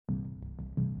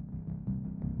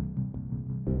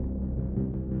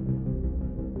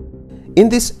In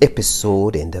this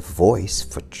episode in The Voice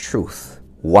for Truth,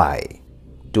 why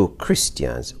do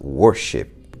Christians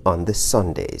worship on the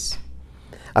Sundays?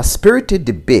 A spirited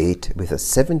debate with a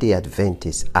Seventh-day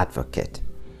Adventist advocate.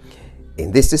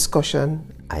 In this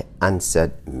discussion, I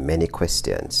answered many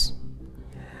questions.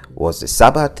 Was the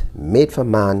Sabbath made for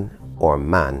man or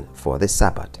man for the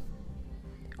Sabbath?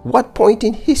 What point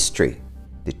in history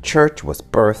the church was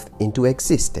birthed into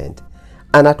existence,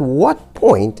 and at what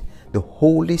point the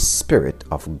Holy Spirit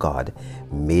of God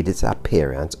made its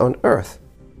appearance on earth?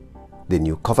 The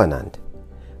new covenant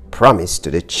promised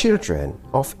to the children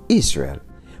of Israel,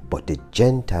 but the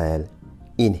Gentile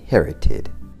inherited.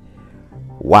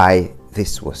 Why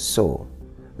this was so?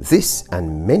 This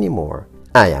and many more.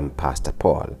 I am Pastor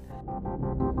Paul.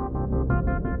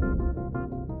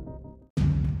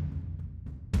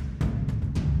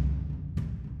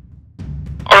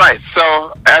 All right,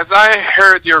 so as I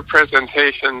heard your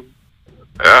presentation,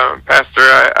 Pastor,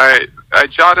 I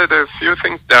jotted a few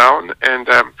things down, and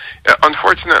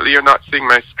unfortunately you're not seeing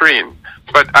my screen,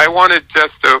 but I wanted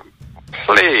just to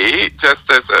play, just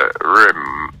as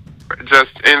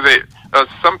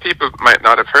some people might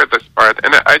not have heard this part,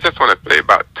 and I just want to play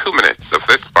about 2 minutes of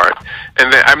this part,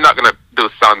 and then I'm not going to do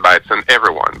sound bites on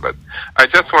everyone, but I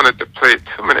just wanted to play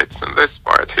 2 minutes on this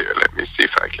part here. Let me see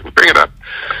if I can bring it up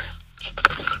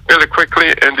really quickly,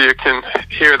 and you can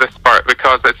hear this part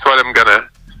because that's what I'm going to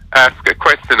ask a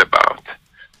question about.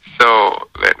 So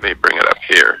let me bring it up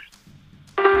here.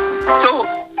 So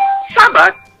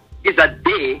Sabbath is a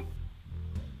day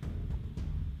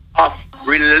of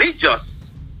religious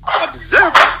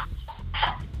observance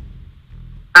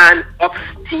and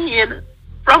abstain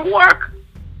from work.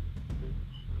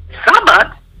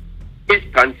 Sabbath is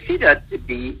considered to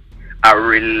be a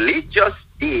religious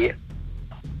day,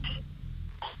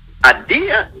 a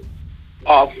day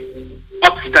of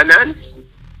abstinence,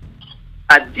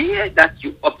 a day that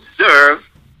you observe,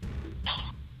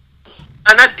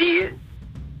 and a day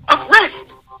of rest.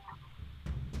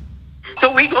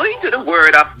 So we go into the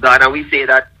Word of God and we say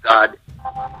that God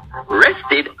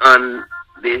rested on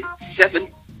the seventh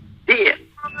day.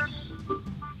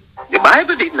 The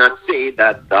Bible did not say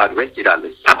that God rested on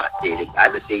the Sabbath day. The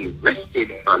Bible says He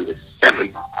rested on the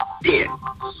seventh day.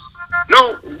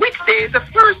 Now, which day is the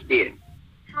first day?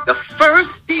 The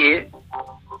first day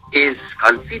is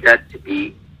considered to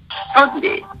be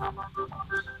Sunday.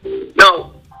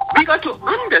 Now, we got to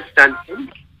understand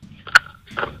something.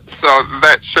 So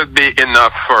that should be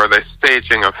enough for the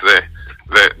staging of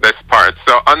this part.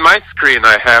 So on my screen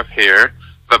I have here,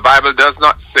 the Bible does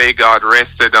not say God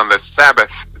rested on the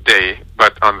Sabbath day,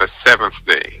 but on the seventh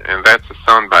day. And that's a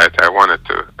soundbite I wanted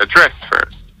to address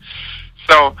first.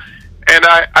 So, and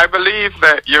I believe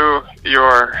that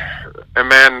you're a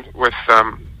man with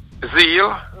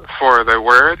zeal for the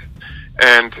Word.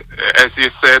 And as you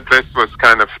said, this was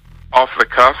kind of off the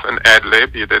cuff and ad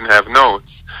lib. You didn't have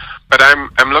notes. But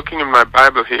I'm looking in my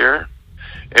Bible here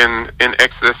in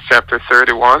Exodus chapter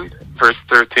 31, verse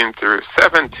 13 through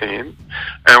 17. And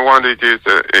I wanted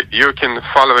you can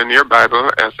follow in your Bible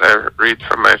as I read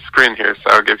from my screen here. So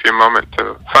I'll give you a moment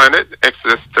to find it.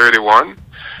 Exodus 31,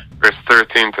 verse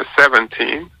 13 to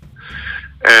 17.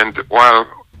 And while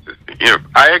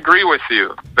I agree with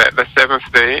you that the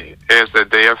seventh day is a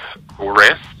day of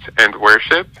rest and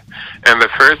worship, and the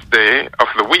first day of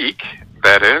the week,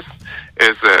 that is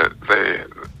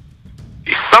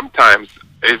sometimes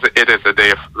it is a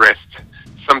day of rest.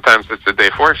 Sometimes it's a day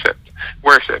of worship,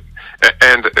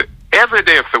 and every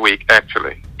day of the week,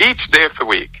 actually, each day of the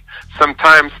week.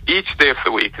 Sometimes each day of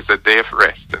the week is a day of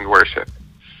rest and worship,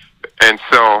 and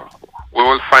so we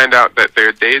will find out that there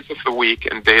are days of the week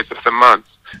and days of the month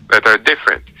that are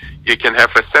different. You can have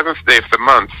the seventh day of the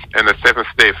month and the seventh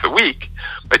day of the week,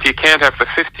 but you can't have the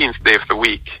 15th day of the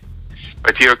week.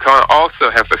 But you can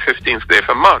also have the 15th day of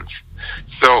a month.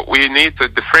 So we need to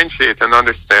differentiate and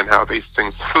understand how these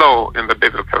things flow in the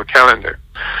biblical calendar.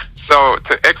 So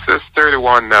to Exodus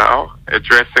 31 now,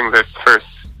 addressing this first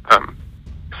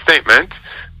statement,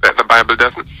 that the Bible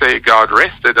doesn't say God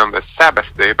rested on the Sabbath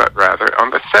day, but rather on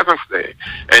the seventh day.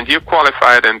 And you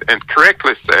qualified and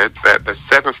correctly said that the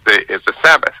seventh day is the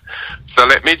Sabbath. So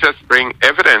let me just bring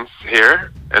evidence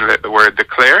here and let the word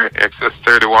declare, Exodus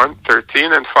 31,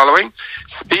 13 and following.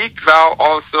 Speak thou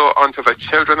also unto the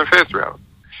children of Israel,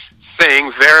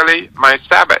 saying, Verily my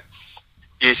Sabbaths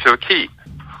ye shall keep,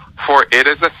 for it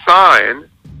is a sign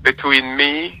between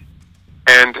me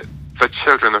and the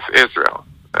children of Israel.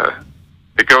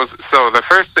 So the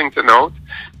first thing to note,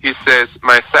 he says,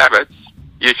 my Sabbaths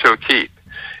ye shall keep.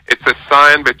 It's a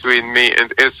sign between me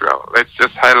and Israel. Let's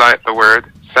just highlight the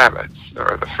word Sabbaths,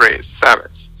 or the phrase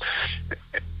Sabbaths.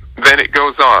 then it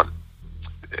goes on.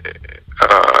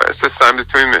 It's a sign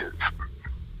between me.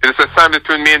 It is a sign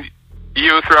between me and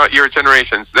you throughout your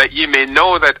generations, that ye may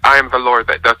know that I am the Lord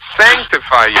that doth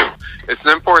sanctify you. It's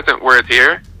an important word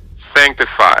here,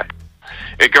 sanctify.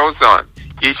 It goes on.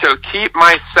 Ye shall keep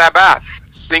my Sabbath,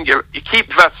 singular. Keep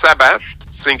the Sabbath,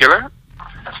 singular.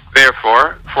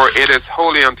 Therefore, for it is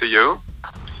holy unto you.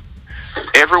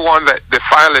 Everyone that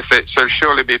defileth it shall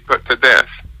surely be put to death.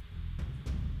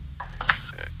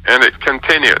 And it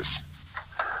continues.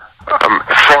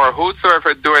 For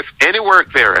whosoever doeth any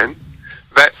work therein,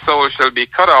 that soul shall be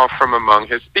cut off from among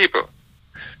his people.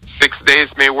 6 days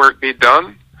may work be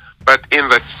done, but in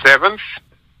the seventh,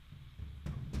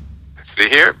 see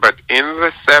here, but in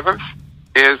the seventh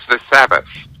is the Sabbath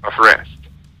of rest,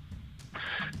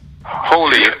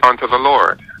 holy unto the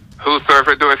Lord.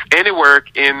 Whosoever doeth any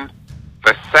work in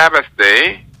the Sabbath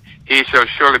day, he shall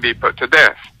surely be put to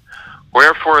death.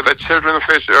 Wherefore the children of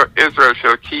Israel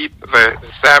shall keep the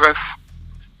Sabbath,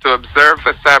 to observe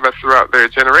the Sabbath throughout their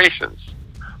generations,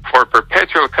 for a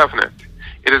perpetual covenant.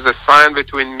 It is a sign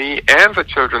between me and the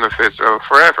children of Israel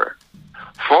forever.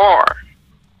 For,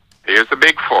 here's a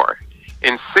big for,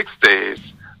 in 6 days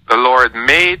the Lord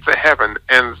made the heaven,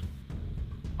 and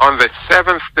on the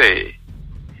seventh day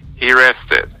he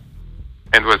rested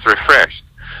and was refreshed.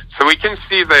 So we can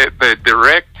see the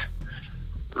direct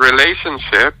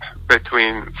relationship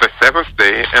between the seventh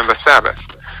day and the Sabbath.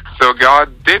 So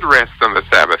God did rest on the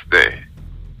Sabbath day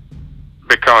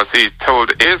because he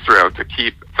told Israel to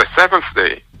keep the seventh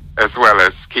day as well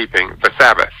as keeping the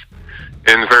Sabbath.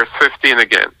 In verse 15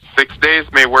 again, 6 days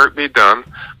may work be done,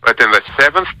 but in the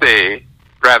seventh day,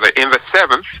 rather in the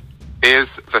seventh, is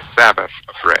the Sabbath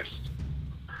of rest.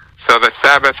 So the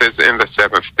Sabbath is in the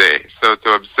seventh day. So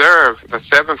to observe the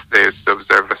seventh day is to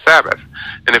observe the Sabbath.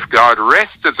 And if God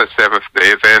rested the seventh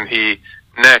day, then he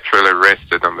naturally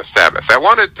rested on the Sabbath. I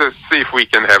wanted to see if we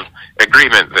can have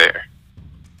agreement there.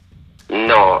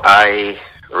 No, I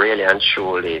really and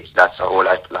truly, that's a whole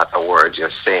lot of words you're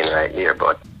saying right there,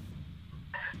 but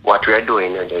what we're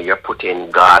doing, you're putting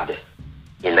God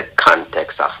in the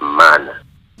context of man,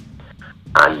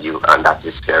 and that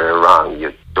is very wrong.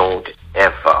 You don't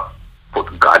ever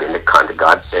put God in the context.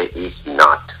 God said he's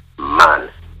not man.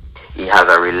 He has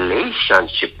a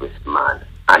relationship with man,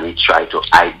 and he tried to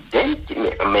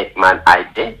make man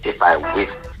identify with.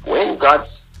 When God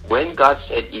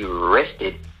said he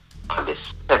rested on the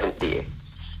seventh day,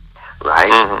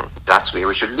 right? Mm-hmm. That's where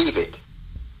we should leave it.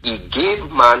 He gave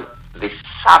man the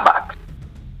Sabbath,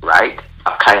 right?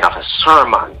 A kind of a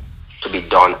sermon to be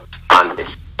done on the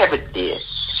seventh day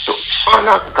to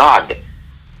honor God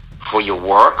for your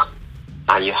work,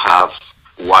 and you have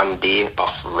 1 day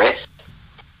of rest,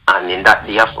 and in that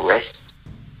day of rest,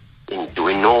 in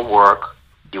doing no work,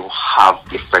 you have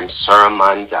different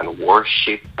sermons and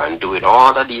worship and doing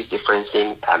all of these different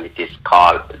things, and it is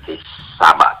called the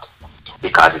Sabbath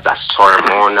because it's a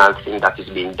ceremonial thing that is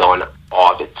being done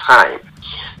all the time.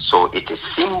 So it is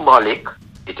symbolic,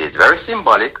 it is very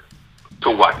symbolic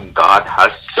to what God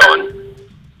has done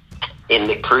in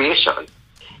the creation.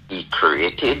 He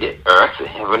created the earth, the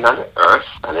heaven and the earth,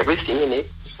 and everything in it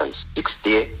on 6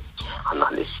 days, and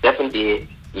on the seventh day,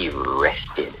 he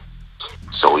rested.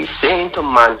 So he's saying to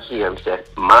man here, he said,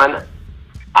 man,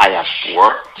 I have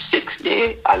worked 6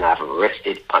 days, and I've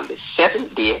rested on the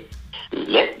seventh day.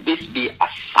 Let this be a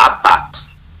Sabbath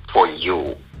for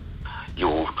you.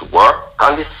 You work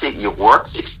on the you work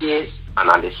 6 days, and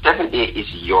on the seventh day is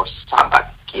your Sabbath.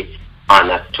 Give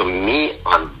honor to me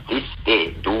on this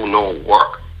day. Do no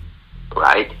work.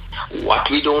 Right? What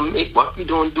we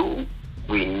don't do,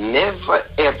 we never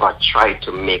ever try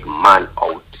to make God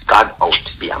out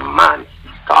to be a man.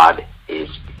 God is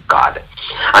God.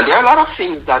 And there are a lot of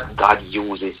things that God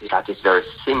uses that is very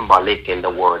symbolic in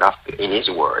his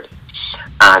word.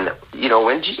 And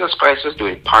when Jesus Christ was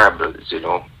doing parables,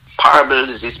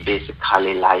 parables is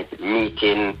basically like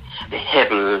meeting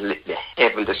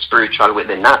the spiritual with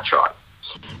the natural.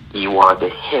 You want the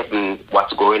heaven,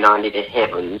 what's going on in the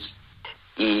heavens.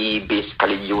 He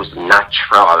basically used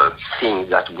natural things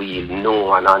that we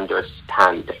know and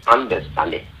understand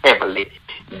the heavenly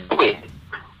doing.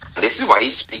 This is why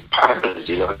he speaks parables.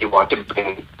 He want to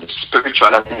bring the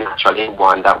spiritual and the natural in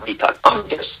one, that we can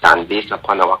understand based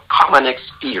upon our common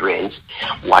experience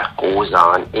what goes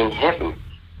on in heaven.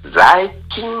 Thy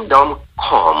kingdom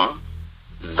come,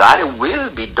 thy will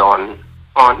be done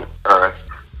on earth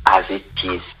as it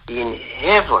is in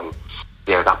heaven.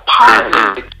 There's a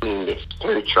parallel between the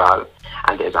spiritual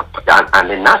and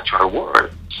the natural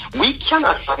world. We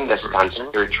cannot understand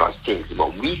spiritual things,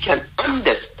 but we can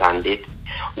understand it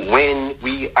when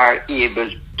we are able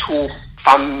to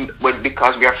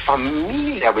because we are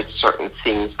familiar with certain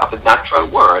things of the natural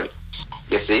world,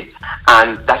 you see,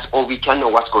 and that's all we can know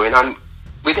what's going on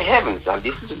with the heavens. And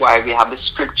this is why we have the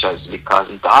scriptures, because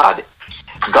God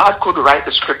could write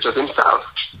the scriptures himself.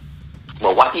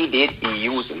 But what he did, he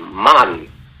used man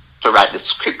to write the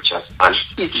scriptures on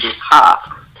his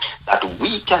behalf, that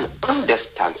we can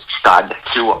understand God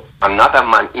through another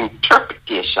man's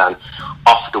interpretation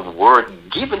of the word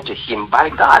given to him by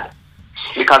God.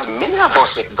 Because many of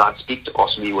us, if God speaks to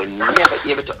us, we will never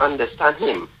be able to understand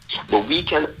him. But we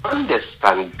can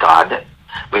understand God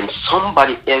when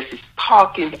somebody else is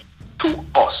talking to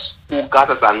us, who God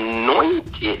has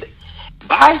anointed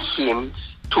by him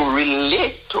to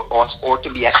relate to us, or to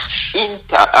be an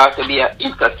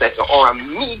intercessor or a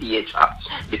mediator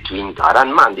between God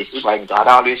and man. This is why God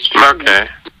always chooses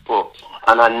people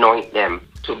and anoint them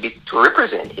to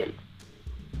represent him.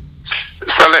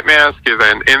 So let me ask you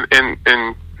then,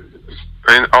 in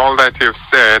all that you've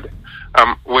said,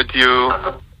 would you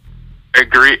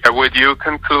agree? Would you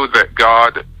conclude that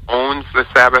God owns the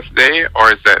Sabbath day,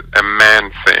 or is it a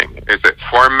man thing? Is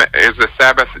the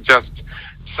Sabbath just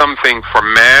something for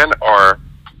man, or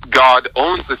God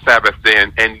owns the Sabbath day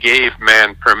and gave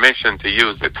man permission to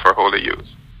use it for holy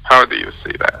use? How do you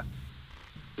see that?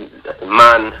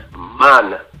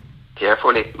 Man,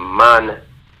 carefully, man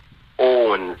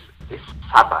owns the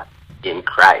Sabbath in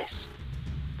Christ.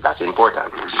 That's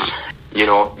important. You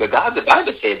know, the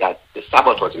Bible says that the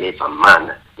Sabbath was made for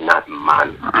man, not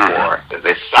man for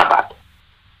the Sabbath.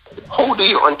 How do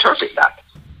you interpret that?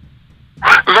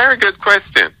 Very good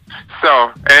question.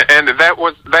 So, and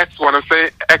that's one of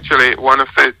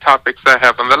the topics I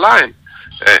have on the line,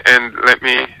 and let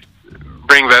me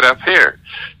bring that up here,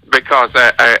 because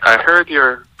I heard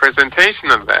your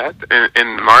presentation of that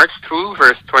in Mark 2,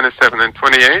 verse 27 and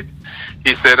 28.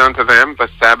 He said unto them, the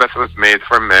Sabbath was made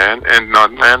for man, and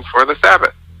not man for the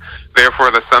Sabbath.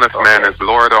 Therefore the Son of Man is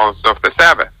Lord also of the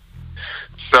Sabbath.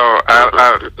 So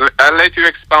I'll let you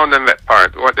expound on that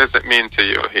part. What does it mean to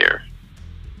you here?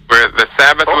 Where the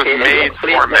Sabbath was made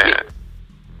for man.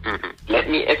 Let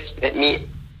me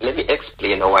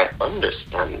explain how I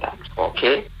understand that.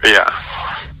 Okay? Yeah.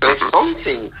 So if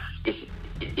something is,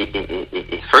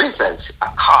 for instance,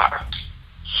 a car.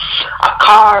 A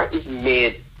car is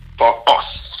made for us.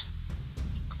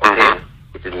 Okay?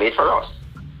 It is made for us.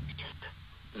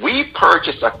 We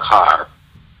purchase a car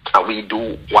and we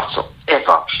do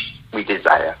whatsoever we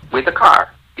desire with the car,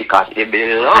 because it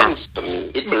belongs to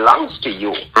me. It belongs to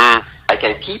you. I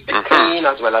can keep it clean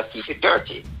as well as keep it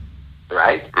dirty.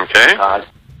 Right? Okay. Because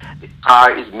the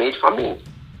car is made for me.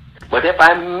 But if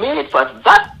I'm made for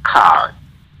that car,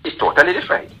 it's totally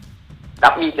different.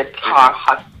 That means the car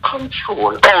has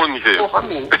control over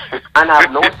me, and I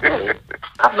have no say.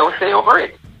 I have no say over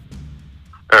it.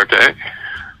 Okay.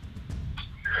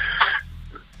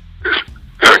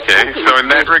 Okay. So in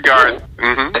that regard,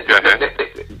 go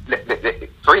ahead.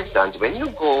 For instance, when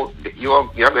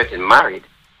you're getting married,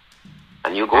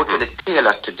 and you go to the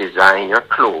tailor to design your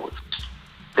clothes,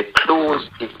 the clothes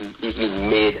is being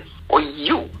made for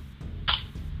you.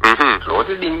 Clothes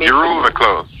is being made. You rule the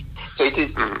clothes. So it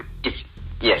is.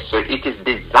 Yes. So it is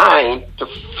designed to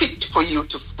fit for you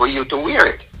to wear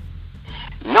it.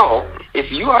 Now,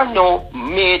 if you are now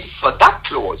made for that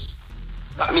clothes,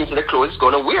 that means the clothes is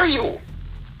going to wear you.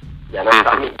 You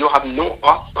understand me? You have no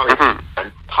authority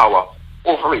and power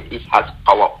over it. It has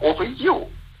power over you.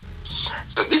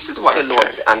 So this is what the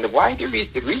Lord, and the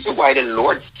reason why the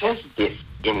Lord says this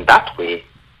in that way,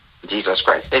 Jesus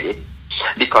Christ said it,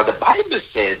 because the Bible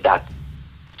said that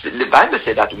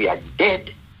we are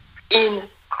dead in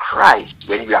Christ.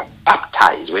 When we are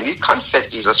baptized, when we confess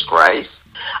Jesus Christ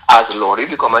as Lord, we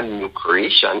become a new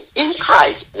creation in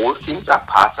Christ. All things are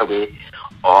passed away,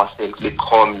 all things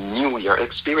become new. You're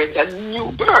experiencing a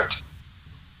new birth.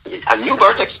 It's a new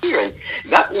birth experience.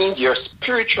 That means your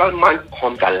spiritual man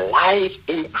comes alive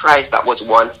in Christ that was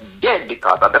once dead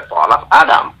because of the fall of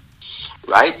Adam.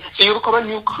 Right? So you become a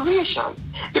new creation.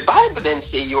 The Bible then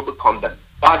says you become the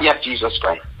body of Jesus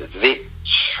Christ, the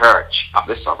church of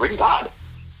the sovereign God.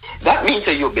 That means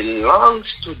that you belong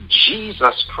to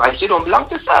Jesus Christ. You don't belong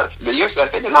to self. Yourself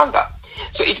any longer.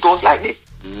 So it goes like this.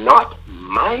 Not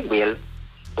my will,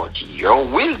 but your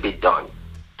will be done.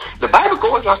 The Bible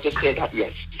goes on to say that we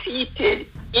are seated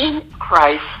in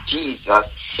Christ Jesus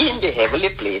in the heavenly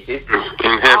places,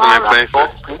 in heavenly places,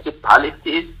 above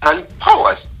principalities and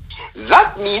powers.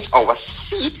 That means our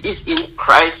seat is in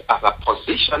Christ as a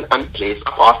position and place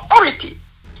of authority.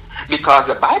 Because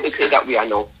the Bible says that we are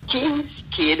now kings,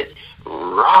 kid,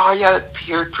 royal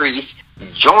peer priests,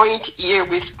 joint heir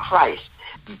with Christ.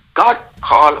 God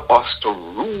called us to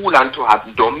rule and to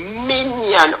have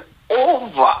dominion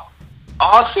over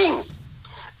all things.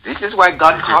 This is why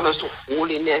God called us to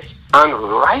holiness and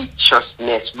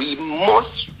righteousness. We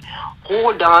must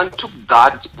hold on to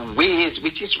God's ways,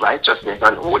 which is righteousness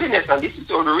and holiness. And this is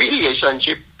a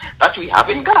relationship that we have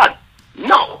in God.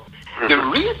 Now, the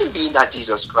reason being that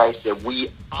Jesus Christ said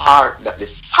that the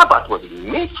Sabbath was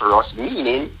made for us,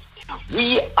 meaning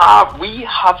we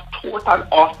have total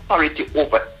authority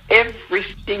over every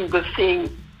single thing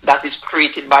that is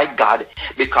created by God,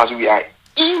 because we are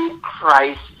in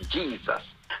Christ Jesus,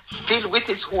 filled with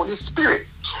His Holy Spirit.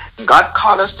 God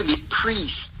called us to be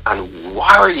priests and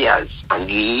warriors and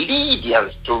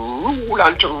leaders, to rule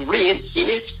and to reign in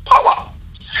His power.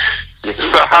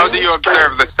 So how do you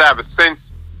observe the Sabbath? Since,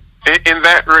 in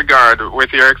that regard,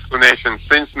 with your explanation,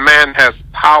 since man has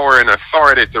power and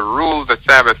authority to rule the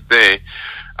Sabbath day,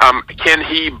 can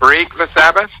he break the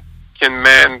Sabbath? Can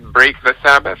man break the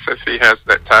Sabbath if he has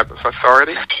that type of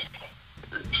authority?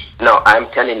 No, I'm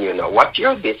telling you now, what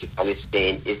you're basically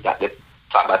saying is that the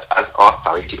Sabbath has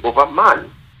authority over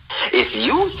man. If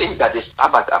you think that the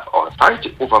Sabbath has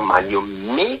authority over man, you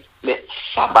make the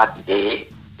Sabbath day,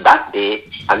 that day,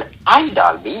 an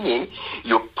idol, meaning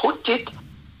you put it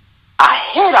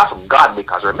ahead of God.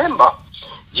 Because remember,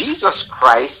 Jesus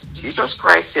Christ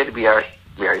said we are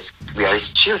His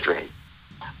children.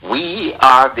 We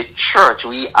are the church.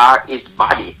 We are His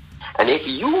body. And if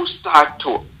you start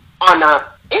to honor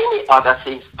any other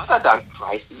things other than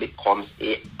Christ, it becomes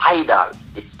an idol.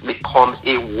 It becomes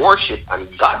a worship.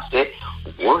 And God said,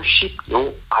 worship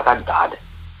no other God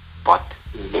but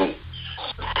me.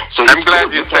 So I'm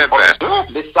glad you said that.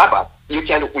 Observe the Sabbath. You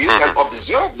can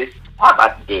observe the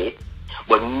Sabbath day,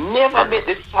 but never make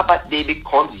the Sabbath day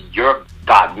become your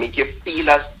God. Make you feel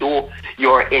as though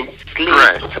you're enslaved.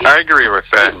 Right. I agree with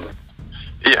that.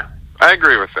 Yeah, I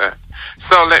agree with that.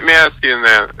 So let me ask you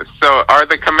now. So are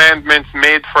the commandments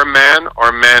made for man,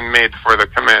 or man made for the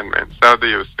commandments? How do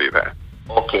you see that?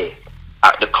 Okay.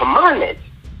 The commandment.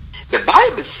 The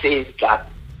Bible says that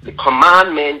the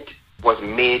commandment was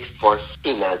made for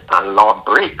sinners and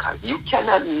lawbreakers. You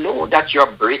cannot know that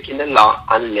you're breaking the law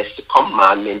unless the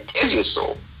commandment tells you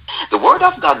so. The Word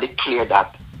of God declared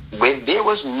that when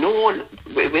there's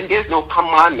no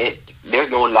commandment, there's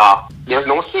no law, there's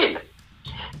no sin.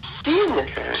 Sin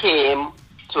came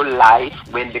to life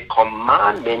when the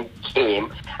commandment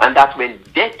came, and that's when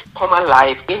death come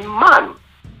alive in man.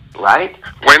 Right?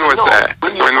 When was that?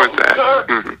 When was that?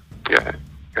 Mm-hmm. Yeah.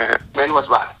 Go ahead. When was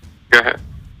what? Go ahead.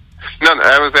 No,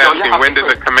 I was asking, when did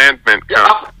the commandment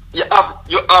come? You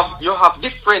have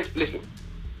different, listen,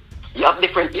 you have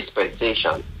different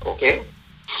dispensations, okay?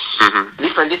 Mm-hmm.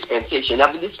 Different dispensation. You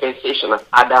have the dispensation of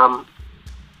Adam,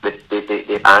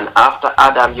 and after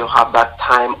Adam you have that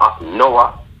time of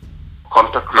Noah,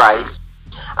 come to Christ. Mm-hmm.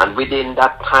 And within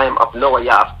that time of Noah, you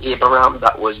have Abraham.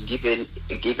 That was given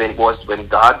was when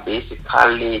God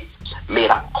basically made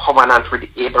a covenant with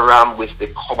Abraham, with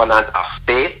the covenant of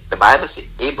faith. The Bible says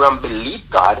Abraham believed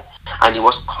God, and he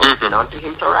was counted unto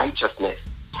him to righteousness.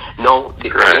 Now,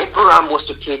 Abraham was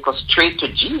to take us straight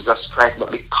to Jesus Christ,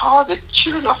 but because the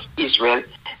children of Israel,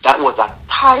 that was a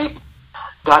type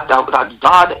that God,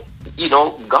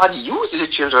 God uses the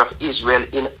children of Israel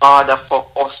in order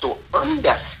for us to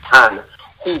understand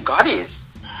who God is.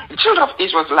 The children of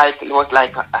Israel was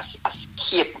like a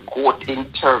scapegoat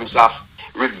in terms of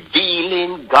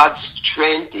revealing God's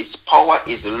strength, His power,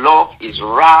 His love, His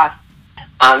wrath,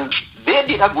 and they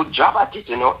did a good job at it,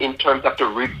 in terms of to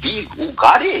reveal who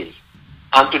God is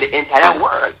and to the entire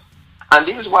world. And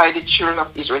this is why the children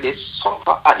of Israel, they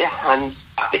suffer at the hands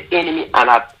of the enemy and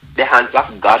at the hands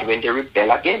of God when they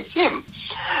rebel against Him,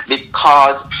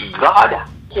 because God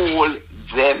holds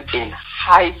them in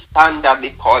high standard,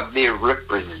 because they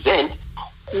represent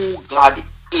who God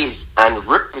is and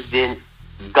represent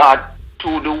God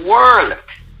to the world.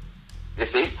 You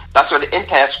see, that's what the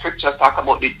entire scriptures talk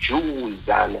about the Jews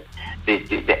and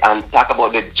and talk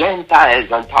about the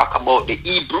Gentiles and talk about the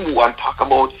Hebrew and talk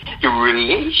about the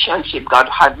relationship God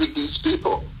had with these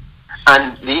people,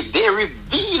 and they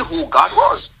reveal who God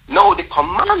was. Now the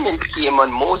commandment came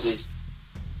on Moses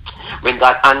when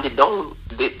God handed down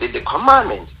the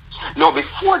commandment. Now,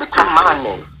 before the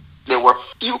commandment, there were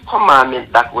few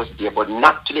commandments that was there, but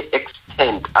not to the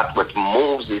extent at what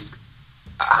Moses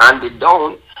handed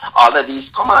down all of these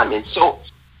commandments. So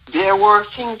there were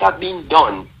things that been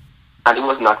done, and it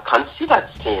was not considered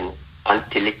sin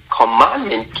until the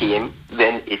commandment came.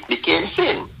 Then it became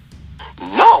sin.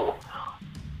 Now,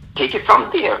 take it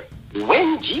from there.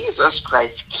 When Jesus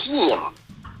Christ came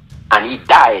and He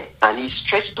died and He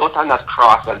stretched out on that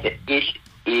cross and said, "It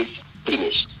is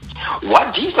finished.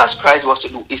 What Jesus Christ was to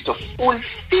do is to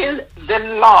fulfill the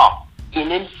law in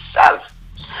himself.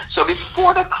 So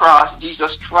before the cross,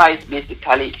 Jesus Christ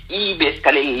basically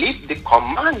lived the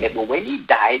commandment. But when he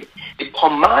died, the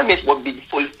commandment would be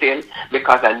fulfilled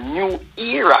because a new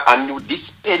era, a new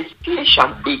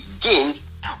dispensation begins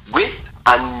with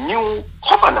a new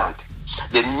covenant.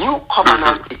 The new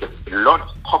covenant is the blood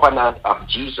covenant of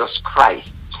Jesus Christ.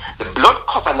 The blood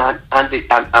covenant and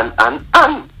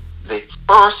the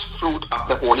first fruit of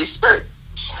the Holy Spirit.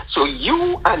 So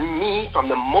you and me, from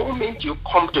the moment you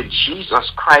come to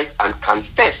Jesus Christ and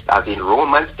confess, as in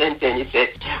Romans 10:10, it says,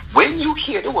 when you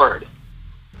hear the word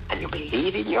and you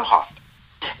believe in your heart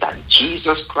that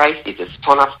Jesus Christ is the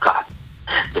Son of God,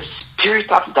 the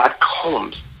Spirit of God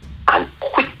comes and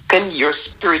quicken your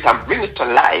spirit and bring it to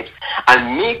life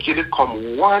and make you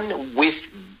become one with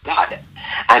God.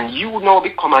 And you now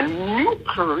become a new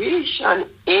creation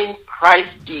in Christ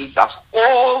Jesus.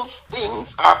 All things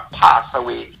are passed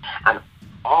away and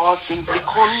all things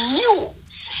become new.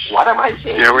 What am I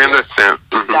saying? Yeah, we understand.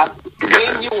 That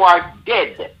when you are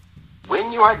dead,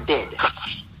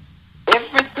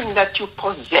 everything that you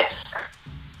possess,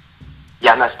 you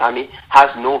understand me,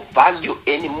 has no value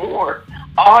anymore.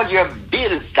 All your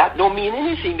bills, that don't mean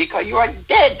anything because you are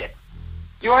dead.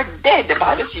 You are dead. The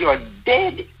Bible says you are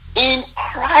dead in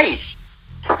Christ.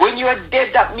 When you are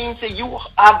dead, that means that you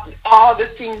have all the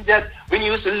things that when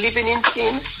you used to living in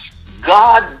sin,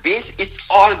 it's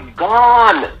all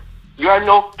gone. You are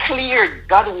now cleared.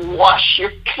 God wash you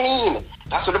clean.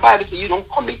 That's what the Bible says. You don't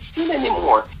commit sin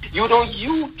anymore. You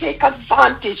take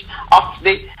advantage of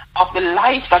the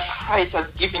life that Christ has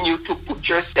given you to put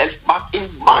yourself back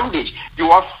in bondage.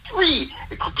 You are free.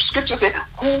 The scripture says,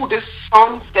 who the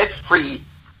Son set free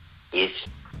is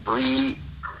free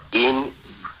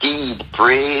indeed.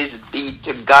 Praise be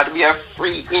to God. We are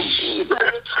free indeed.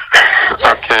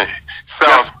 Okay.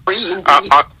 So, free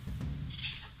indeed.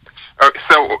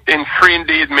 So in free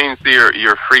indeed means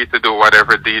you're free to do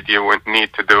whatever deed you would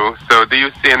need to do. So do you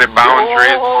see any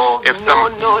boundaries?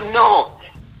 No.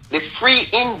 The free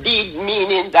indeed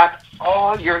meaning that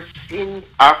all your sins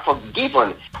are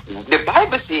forgiven. The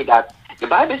Bible say that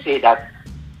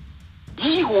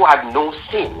he who had no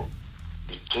sin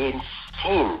became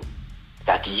sin,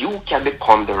 that you can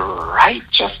become the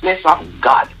righteousness of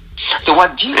God. So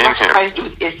what Jesus Christ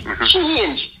did is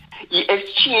change. He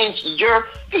exchanged your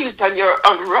filth and your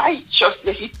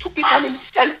unrighteousness. He took it on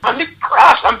himself on the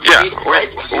cross and paid for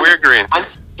it. We agree. And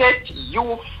set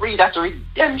you free. That's the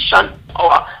redemption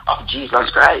power of Jesus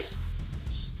Christ.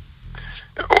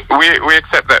 We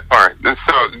accept that part. And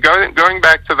so going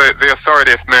back to the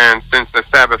authority of man, since the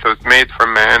Sabbath was made for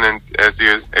man, and as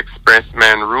you expressed,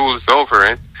 man rules over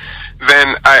it,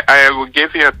 then I will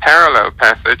give you a parallel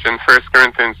passage in 1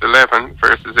 Corinthians 11,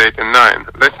 verses 8 and 9.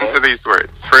 Listen to these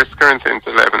words. 1 Corinthians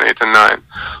 11, 8 and 9.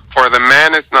 For the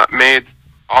man is not made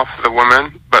of the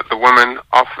woman, but the woman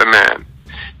of the man.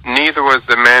 Neither was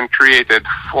the man created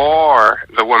for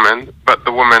the woman, but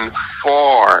the woman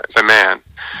for the man.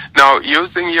 Now,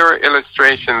 using your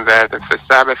illustration that if the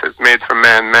Sabbath is made for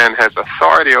man, man has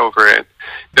authority over it,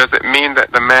 does it mean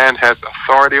that the man has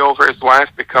authority over his wife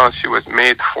because she was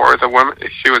made for the woman,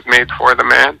 she was made for the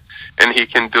man, and he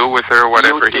can do with her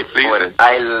whatever he pleases?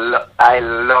 I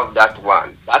love that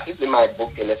one. That is in my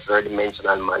book, In the Third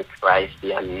Dimensional Man, Christ,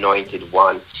 the Anointed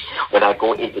One, when I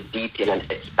go into detail and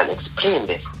explain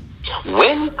this.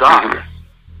 When God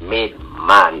made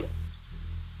man,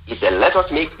 he said, let us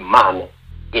make man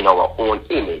in our own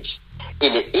image.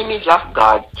 In the image of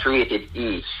God created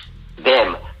he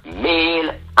them,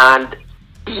 male and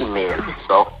female.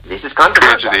 So this is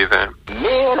controversial.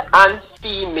 Male and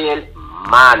female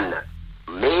man.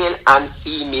 Male and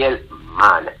female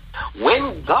man.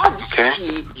 When God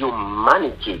sees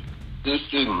humanity, he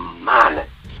sees man,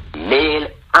 male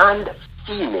and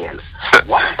female.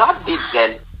 What God did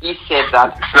then, he said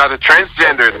that it's not a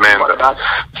transgendered man, though.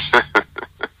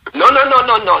 No.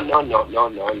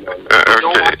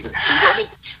 Okay.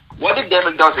 What the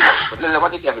devil does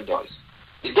what the devil does.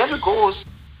 The devil goes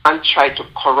and tries to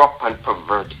corrupt and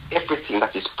pervert everything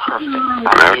that is perfect.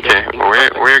 Okay,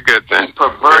 we're good then. He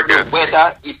pervert the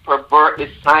weather, he pervert the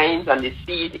signs and the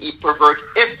seed, he pervert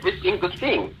every single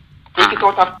thing. Take it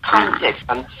out of context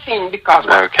and sin because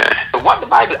so what the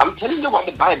Bible, I'm telling you what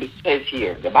the Bible says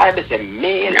here. The Bible says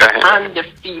male and the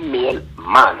female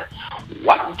man.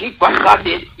 What God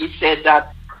did, he said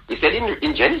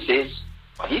in Genesis,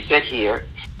 what he said here,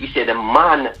 he said a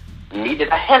man needed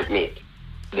a helpmate.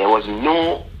 There was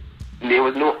no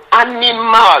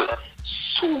animal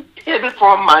suitable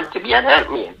for a man to be a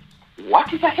helpmate.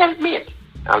 What is a helpmate?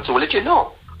 I'll let you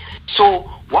know. So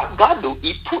what God do,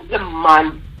 he put the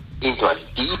man into a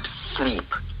deep sleep.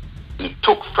 He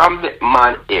took from the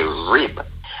man a rib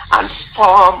and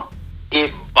formed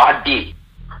a body,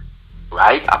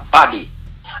 right? A body.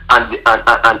 And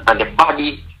the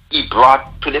body he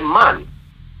brought to the man.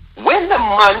 When the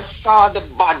man saw the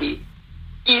body,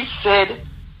 he said,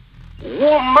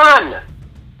 "Woman,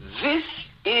 this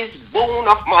is bone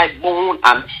of my bone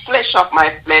and flesh of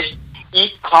my flesh."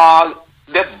 He called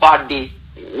the body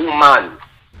woman.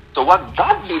 So what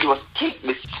God did was take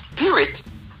the spirit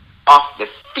of the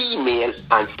female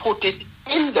and put it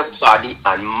in the body,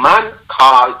 and man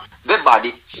called the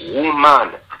body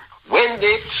woman. When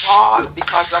they fall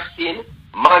because of sin,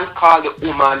 man called the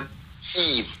woman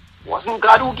Eve. Wasn't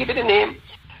God who gave it a name?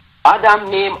 Adam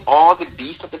named all the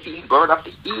beasts of the field, bird of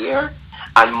the air,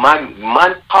 and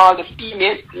man called the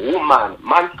female woman.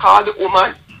 Man called the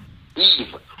woman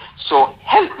Eve. So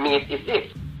helpmate is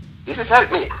this. This is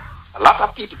helpmate. A lot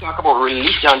of people talk about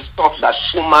religion stuff that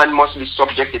woman must be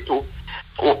subjected to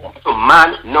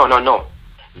man. No.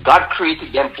 God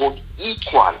created them both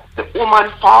equal. The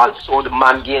woman falls, so the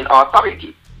man gains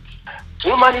authority.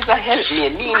 Woman is a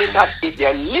helpmate, meaning that if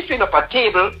they're lifting up a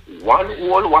table, one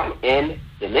hold one end,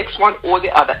 the next one hold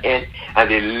the other end, and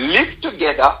they lift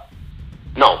together.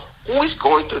 Now, who is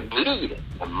going to lead?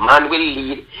 The man will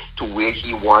lead to where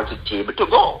he wants the table to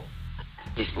go.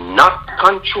 It's not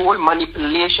control,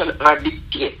 manipulation, or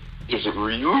dictate. It's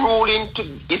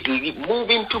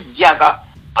moving together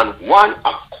on one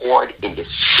accord in the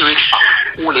spirit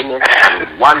of holiness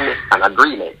and oneness and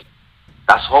agreement.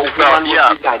 That's how woman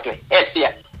was designed to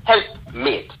help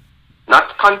mate,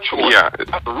 not control,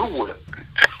 not rule.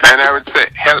 And I would say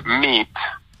help meet.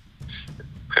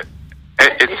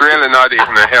 It's really not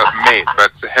even a help mate,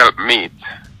 but to help meet.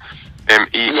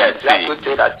 M-E-E-T. Yes, I would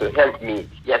say that to help meet.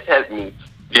 Yes, help meet.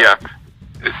 Yeah.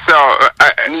 So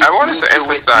I wanted to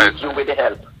emphasize. Meet you with the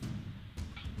help.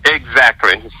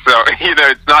 Exactly. So,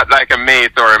 it's not like a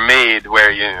mate or a maid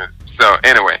where so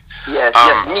anyway. Yes,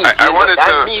 meet. I wanted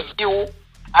to.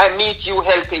 I meet you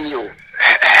helping you.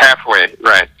 Halfway,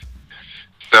 right.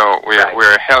 So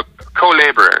we're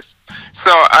co-laborers.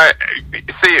 So I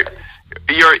see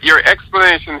your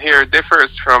explanation here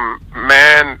differs from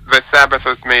man. The Sabbath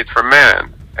was made for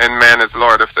man, and man is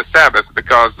Lord of the Sabbath,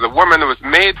 because the woman was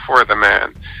made for the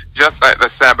man, just like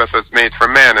the Sabbath was made for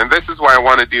man. And this is why I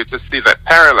wanted you to see that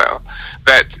parallel,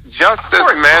 that just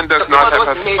as man does not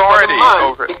have authority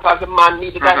over... Because the man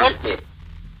needed a helpmate.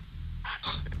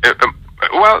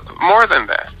 Well, more than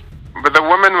that. But the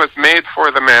woman was made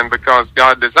for the man because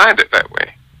God designed it that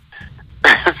way.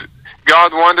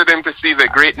 God wanted him to see the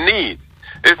great need.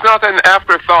 It's not an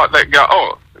afterthought that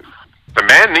the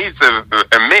man needs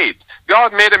a mate.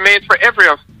 God made a mate for every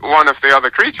one of the other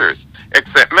creatures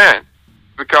except man,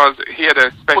 because he had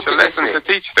a special lesson to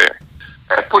teach there.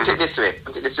 Put it this way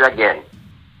again.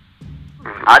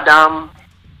 Adam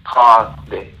called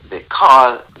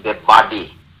the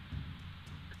body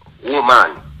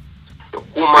woman. The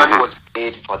woman was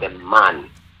made for the man.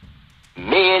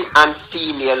 Male and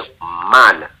female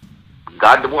man.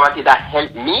 God wanted a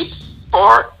helpmeet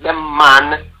for the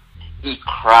man. He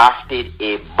crafted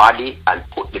a body and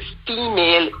put the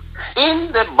female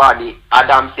in the body.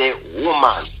 Adam said,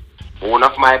 woman, bone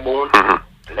of my bone,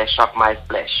 flesh of my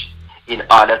flesh, in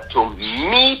order to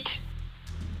meet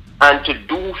and to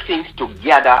do things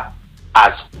together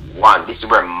as one. This is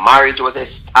where marriage was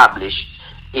established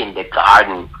in the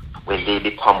garden, when they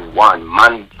become one.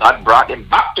 Man, God brought them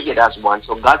back together as one.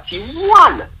 So God see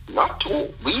one, not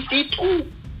two. We see two,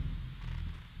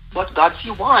 but God see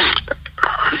one.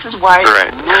 This is why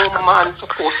no man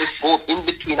supposed to go in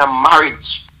between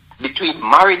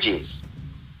marriages.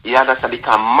 You understand?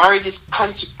 Because marriage is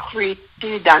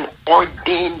consecrated and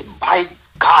ordained by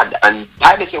God. And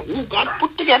Bible says, who God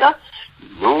put together,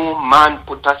 no man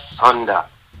put asunder.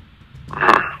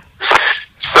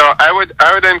 So I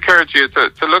would encourage you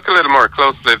to look a little more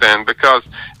closely then, because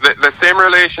the same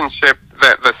relationship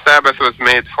that the Sabbath was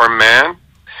made for man,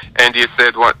 and you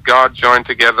said what God joined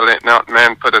together let not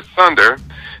man put asunder,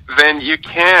 then you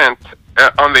can't,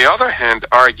 on the other hand,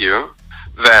 argue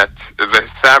that the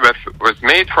Sabbath was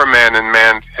made for man and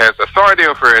man has authority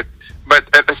over it, but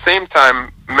at the same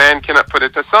time, man cannot put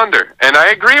it asunder. And I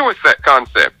agree with that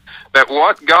concept, that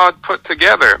what God put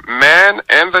together, man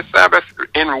and the Sabbath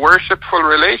in worshipful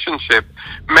relationship,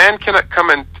 man cannot come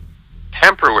and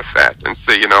tamper with that and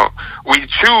say, we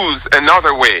choose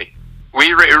another way.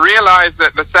 We realize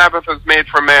that the Sabbath was made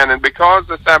for man, and because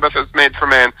the Sabbath was made for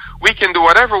man, we can do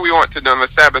whatever we want to do on the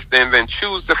Sabbath day and then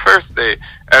choose the first day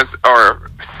as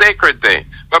our sacred day.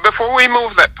 But before we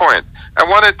move that point, I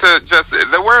wanted to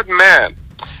the word man,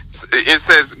 it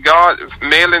says God,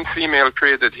 male and female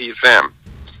created He them.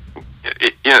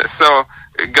 So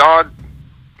God,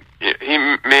 He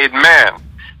made man.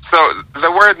 So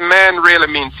the word man really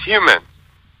means human.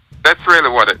 That's really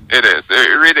what it is.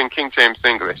 Read in King James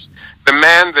English. The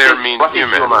man there means what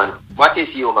human. Is human. What is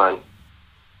human?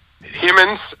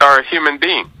 Humans are human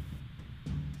beings.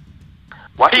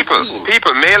 What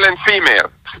People, male and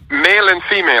female. Male and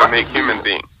female make human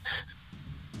beings.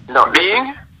 No,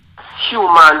 being?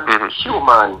 Human,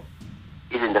 human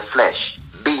is in the flesh.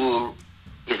 Being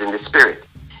is in the spirit.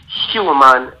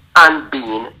 Human and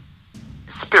being,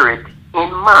 spirit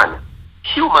in man.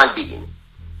 Human being.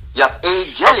 You have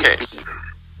angelic being.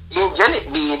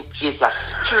 Angelic being is a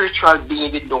spiritual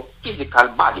being with no physical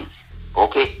body.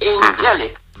 Okay?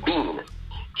 Angelic being.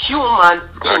 Human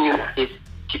being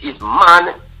is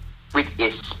man with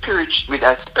a spirit.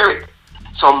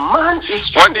 So man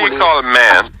is what do you call a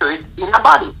man? A spirit in a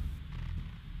body.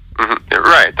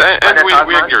 Right, and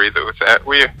we agree with that.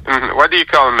 What do you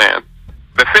call a man?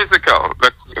 The physical.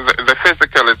 The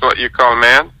physical is what you call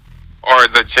man, or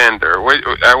the gender.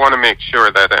 I want to make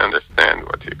sure that I understand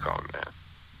what you call man.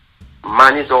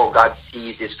 Man is all God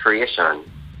sees His creation.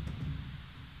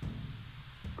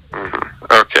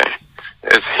 Okay,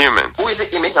 it's human. Who is the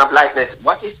image of likeness?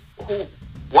 What is the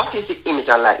image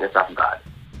and likeness of God?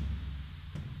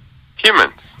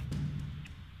 Humans.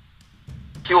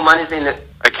 Human is in the.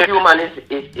 Human is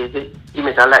the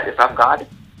image and likeness of God.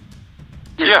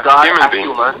 Is God a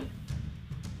human?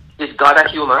 Is God a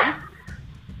human?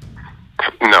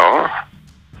 No.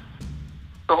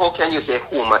 So how can you say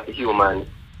human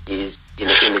is in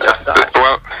the image of God?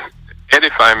 Well,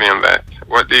 edify me on that.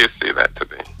 What do you see that to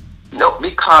be? No,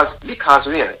 because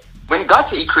when God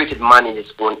said He created man in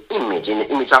His own image, in the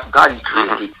image of God, He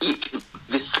created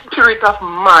the spirit of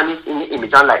man is in the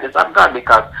image and likeness of God,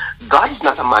 because God is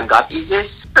not a man, God is a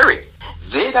spirit.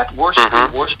 They that worship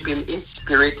Him worship Him in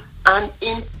spirit and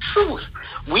in truth.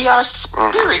 We are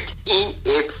spirit in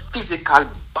a physical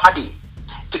body.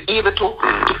 To be able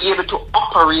to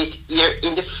operate here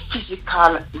in the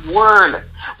physical world.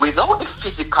 Without the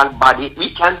physical body,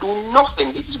 we can do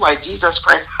nothing. This is why Jesus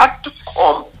Christ had to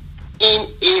come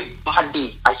in a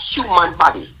body, a human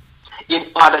body, in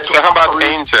order to operate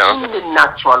in the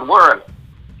natural world.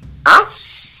 Huh?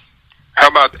 How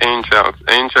about angels?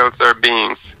 Angels are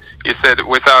beings. You said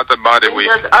without a body we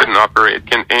couldn't operate.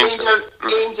 Can angels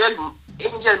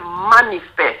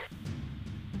manifest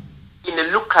in the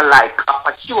look-alike of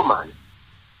a human.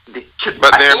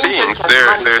 But they're beings,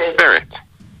 they're spirit.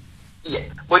 Yeah,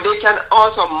 but they can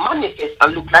also manifest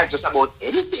and look like just about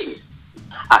anything.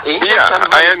 An angel can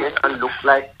manifest and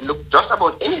look just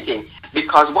about anything,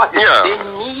 because they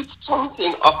need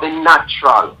something of the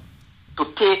natural to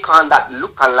take on that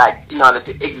look-alike in order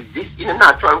to exist in the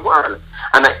natural world.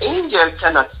 And an angel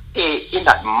cannot stay in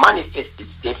that manifested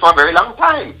state for a very long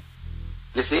time.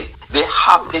 You see, they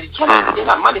cannot stay in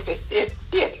that manifested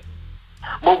state.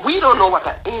 But we don't know what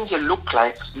an angel looks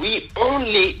like. We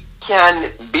only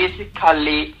can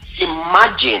basically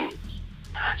imagine.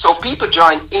 So people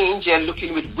join angel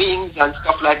looking with wings and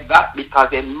stuff like that because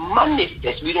they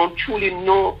manifest. We don't truly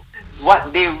know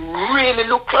what they really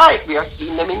look like. We are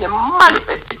seeing them in the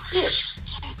manifested state.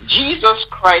 Jesus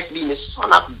Christ, being the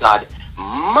Son of God,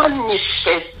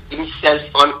 manifests Himself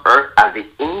on earth as the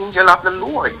angel of the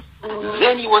Lord.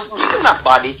 Then He was given a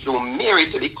body through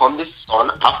Mary to become the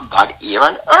Son of God here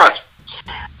on earth.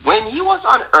 When He was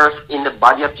on earth in the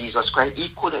body of Jesus Christ, He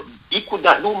could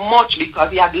not do much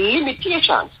because He had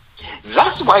limitations.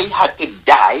 That's why He had to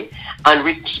die and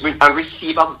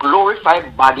receive a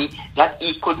glorified body that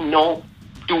He could now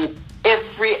do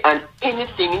every and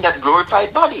anything in that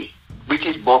glorified body, which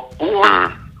is both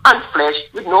bone and flesh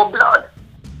with no blood.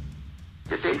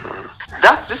 You see?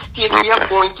 That's the state we are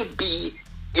going to be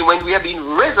when we are being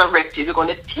resurrected. We're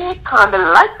going to take on the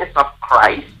likeness of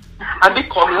Christ and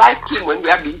become like Him when we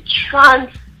are being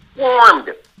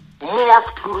transformed,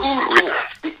 morphed into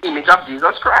the image of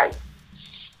Jesus Christ.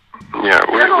 Yeah,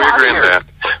 we agree on that.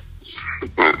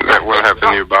 That we'll have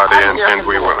a new body and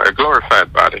we will a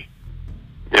glorified body.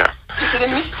 Yeah. You see, the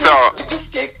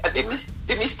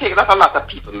mistake that a lot of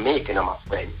people make, my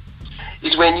friend,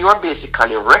 is when you are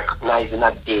basically recognizing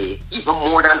a day even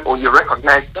more than how you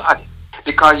recognize God.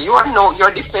 Because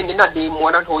you're defending a day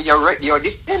more than how you're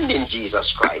defending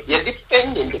Jesus Christ. You're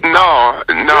defending the No.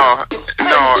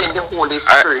 defending the Holy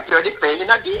Spirit. You're defending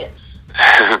a day.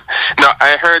 No,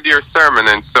 I heard your sermon,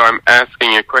 and so I'm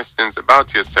asking you questions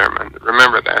about your sermon.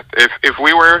 Remember that. If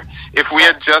we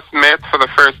had just met for the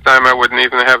first time, I wouldn't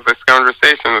even have this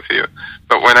conversation with you.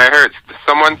 But when I heard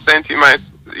someone sent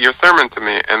your sermon to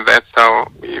me, and that's how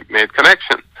we made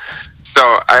connection.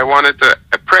 So I wanted to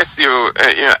press you,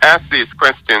 ask these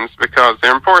questions because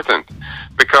they're important.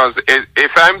 Because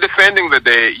if I'm defending the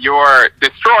day, you are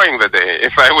destroying the day,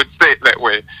 if I would say it that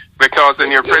way. Because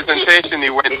in your presentation,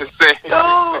 you went to say,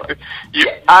 you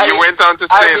went on to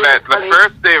say that the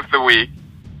first day of the week.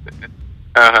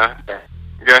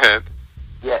 Go ahead.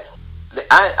 Yes. The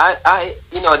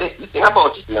thing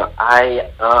about it,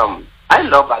 I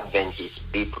love Adventist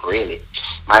people, really.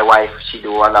 My wife, she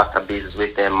do a lot of business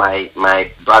with them.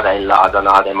 My brother-in-law and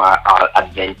all them are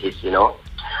Adventists,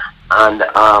 And,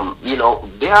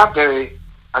 they are very,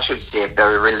 I should say,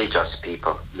 very religious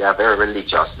people. They are very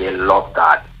religious. They love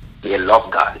God. They love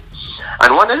God.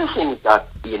 And one of the things that,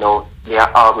 they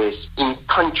are always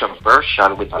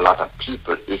controversial with a lot of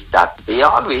people is that they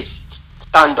always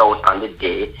stand out on the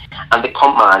day and the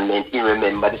commandment, you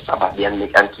remember the Sabbath day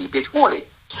and keep it holy.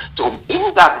 So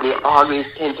in that, they always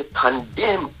tend to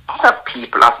condemn other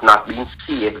people as not being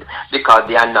saved because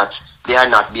they are not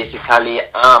basically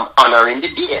honoring the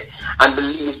day, and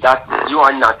believe that you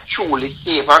are not truly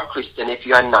saved or Christian if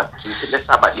you are not keeping the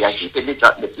Sabbath day and keeping the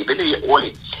day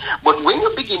holy. But when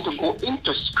you begin to go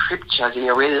into scriptures and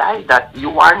you realize that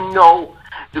you are now,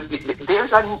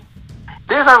 there's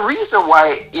a reason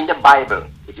why in the Bible,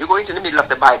 if you go into the middle of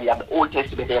the Bible, you have the Old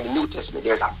Testament, you have the New Testament,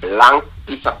 there's a blank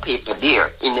piece of paper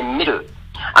there in the middle.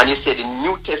 And you say the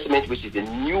New Testament, which is the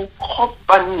new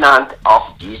covenant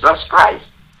of Jesus Christ.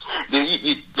 Do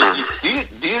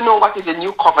you know what is the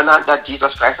new covenant that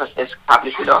Jesus Christ has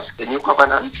established with us? The new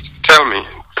covenant? Tell me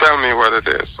what it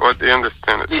is. What do you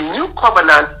understand it? The new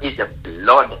covenant is the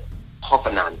blood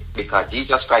covenant, because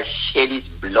Jesus Christ shed his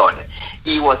blood.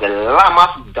 He was the Lamb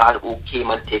of God who came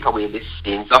and take away the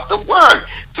sins of the world.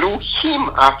 Through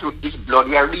him, through his blood,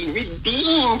 we are being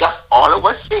redeemed of all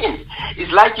our sins.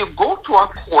 It's like you go to a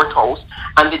courthouse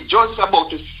and the judge is about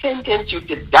to sentence you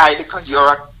to die because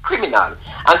you're a criminal.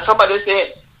 And somebody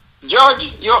say,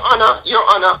 Judge, Your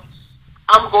Honor,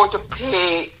 I'm going to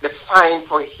pay the fine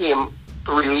for him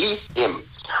to release him.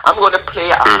 I'm going to pay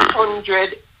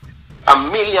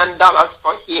 $1 million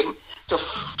for him to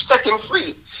set him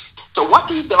free. So what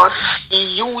he does,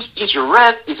 he used his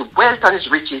wealth and his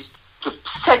riches to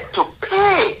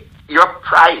pay your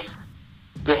price.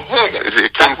 The head, the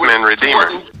kinsman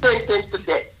redeemer, sentenced to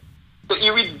death. So he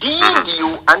redeemed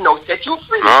you and now set you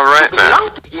free. All right, you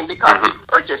belong to him because he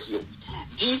purchased you.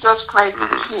 Jesus Christ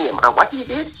came, and what he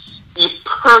did, he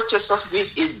purchased us with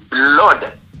his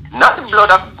blood, not the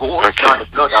blood of goats, not the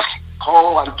blood of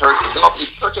cow and turkey. No, he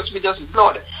purchased with his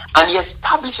blood, and he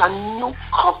established a new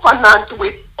covenant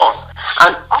with us.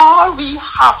 And all we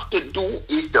have to do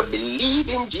is to believe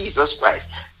in Jesus Christ,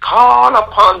 call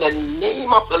upon the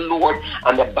name of the Lord,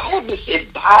 and the Bible says,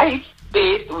 by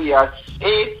faith we are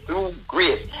saved through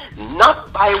grace,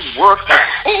 not by works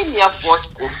that any of us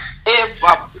could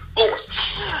ever boast.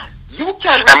 You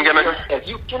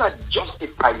cannot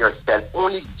justify yourself.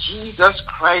 Only Jesus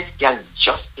Christ can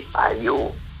justify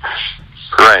you.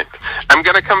 Right. I'm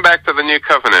going to come back to the new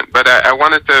covenant, but I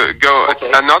wanted to go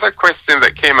another question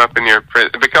that came up in your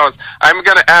because I'm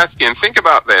going to ask you, and think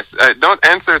about this. Don't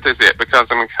answer it as yet because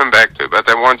I'm going to come back to it, but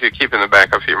I want you to keep in the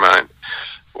back of your mind.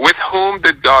 With whom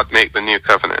did God make the new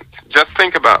covenant? Just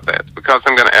think about that, because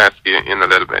I'm going to ask you in a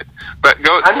little bit. But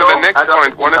go to the next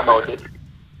point.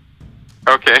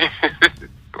 Okay.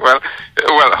 well,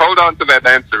 hold on to that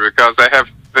answer, because I have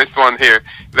this one here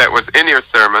that was in your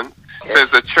sermon. It says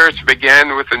the church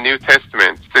began with the New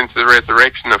Testament since the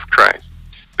resurrection of Christ.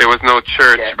 There was no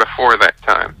church before that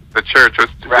time. The church was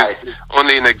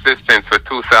only in existence for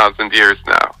 2,000 years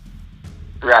now.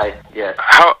 Right, yes.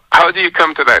 How do you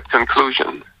come to that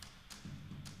conclusion?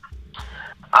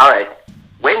 All right.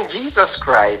 When Jesus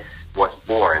Christ was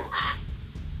born,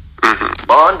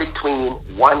 born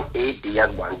between 1 AD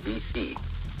and 1 BC,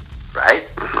 right?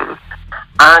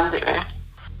 And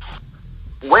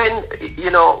when, he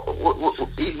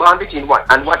born between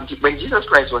when Jesus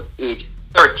Christ was age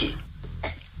 30,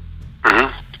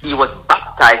 he was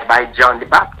baptized by John the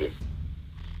Baptist.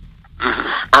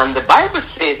 And the Bible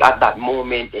says at that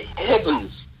moment the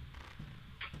heavens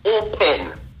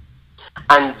opened,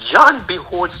 and John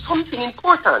beheld something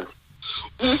important.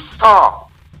 He saw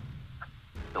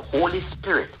the Holy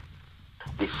Spirit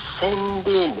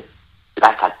descending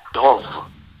like a dove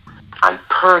and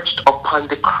perched upon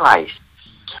the Christ,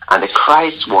 and the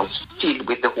Christ was filled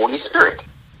with the Holy Spirit.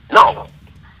 Now,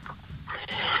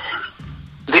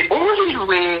 the only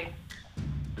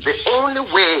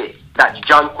way that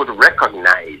John could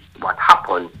recognize what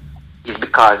happened is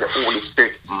because the Holy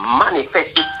Spirit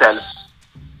manifests itself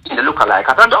in the lookalike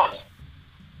of a dove.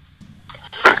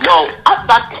 Now, at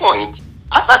that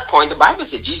point, the Bible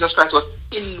says Jesus Christ was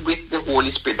filled with the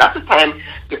Holy Spirit. That's the time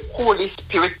the Holy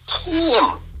Spirit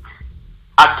came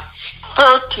at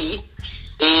 30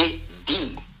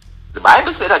 AD. The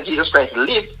Bible said that Jesus Christ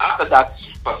lived after that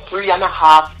for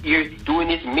 3.5 years doing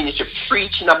his ministry,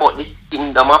 preaching about the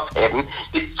kingdom of heaven,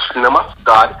 the kingdom of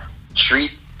God.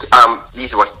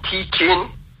 These were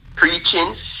teaching,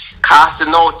 preaching,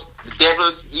 casting out the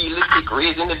devils, healing the sick,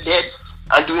 raising the dead,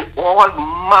 and doing all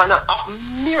manner of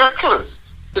miracles.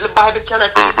 So the Bible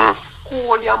cannot tell the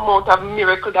whole amount of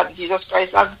miracles that Jesus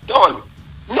Christ has done.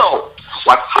 No.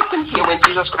 What happened here when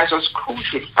Jesus Christ was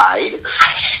crucified,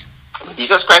 when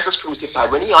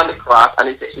he on the cross and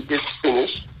he said, it is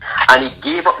finished, and he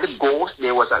gave up the ghost,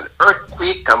 there was an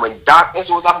earthquake, and when darkness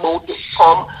was about to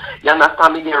come, you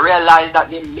understand me, they realized that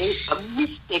they made a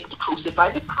mistake to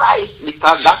crucify the Christ,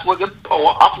 because that was the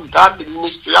power of God. The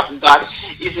mystery of God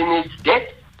is in his death,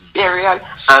 burial,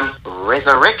 and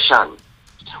resurrection.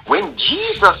 When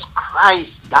Jesus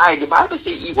Christ died, the Bible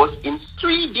says he was in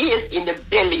 3 days in the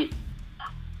belly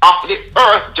of the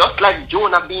earth, just like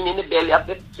Jonah being in the belly of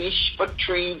the fish for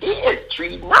 3 days,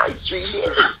 3 nights, 3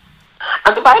 days.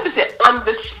 And the Bible says on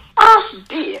the first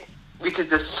day, which is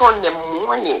the Sunday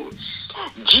morning,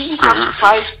 Jesus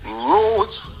Christ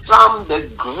rose from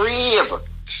the grave.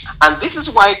 And this is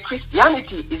why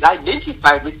Christianity is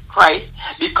identified with Christ,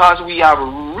 because we are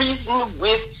risen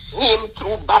with him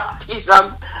through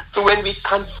baptism. So when we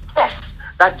confess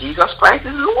that Jesus Christ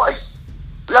is Lord,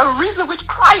 we are risen with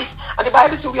Christ. And the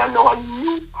Bible says we are now a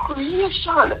new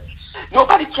creation.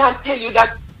 Nobody can tell you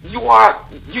that you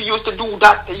used to do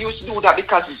that,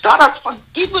 because God has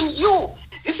forgiven you.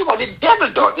 This is what the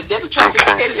devil does. The devil tries to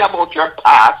tell you about your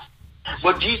past,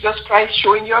 but Jesus Christ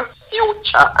showing your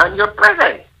future and your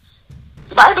present.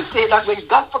 The Bible says that when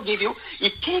God forgives you,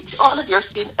 he takes all of your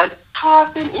sin and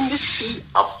toss them in the sea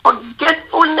of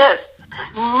forgetfulness,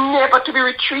 never to be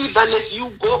retrieved unless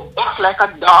you go back like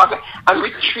a dog and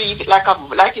retrieve it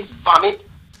like his vomit.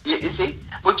 You see?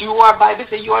 But you are, Bible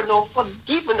says, you are now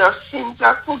forgiven. Our sins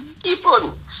are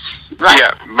forgiven. Right?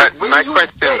 Yeah, but my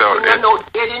question though is, you are now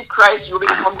dead in Christ, you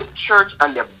become the church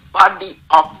and the body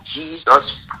of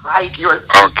Jesus Christ. You are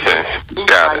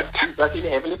got it. Jesus in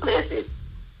heavenly places.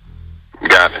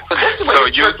 Got it. So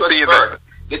you see that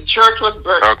the church was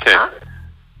birthed. Okay. Huh?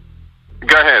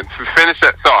 Go ahead. Finish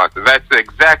that thought. That's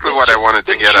exactly what I wanted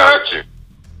to get out of you.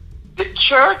 The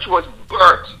church was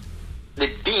birthed the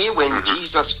day when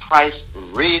Jesus Christ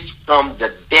raised from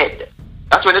the dead.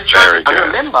 That's when the church. And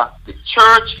remember, the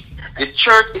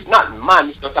church is not man.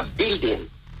 It's not a building.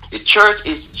 The church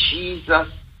is Jesus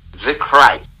the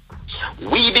Christ.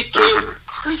 We became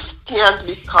Christians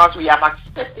because we have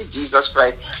accepted Jesus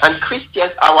Christ, and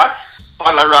Christians are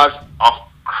followers of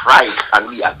Christ, and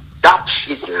we adopt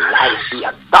his life, we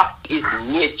adopt his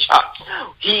nature.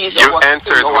 He is our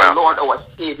King, our Lord, our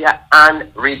Savior,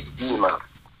 and Redeemer.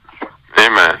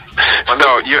 Amen.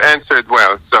 So you answered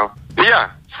well. So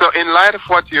in light of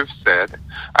what you've said,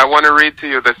 I want to read to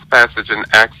you this passage in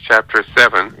Acts chapter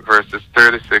 7, verses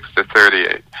 36 to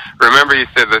 38. Remember, you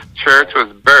said the church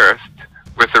was birthed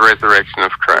with the resurrection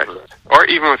of Christ, or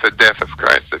even with the death of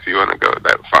Christ, if you want to go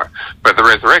that far, but the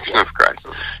resurrection of Christ.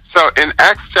 So in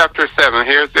Acts chapter 7,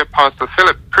 here's the Apostle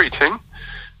Philip preaching,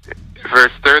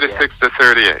 verse 36 to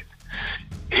 38.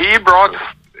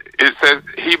 It says,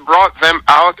 he brought them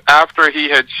out after he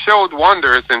had showed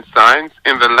wonders and signs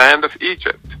in the land of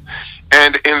Egypt,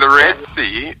 and in the Red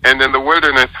Sea, and in the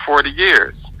wilderness 40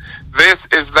 years. This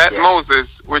is that Moses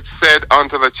which said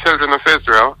unto the children of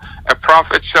Israel, a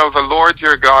prophet shall the Lord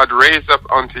your God raise up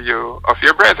unto you of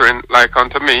your brethren, like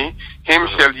unto me, him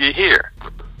shall ye hear.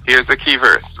 Here's the key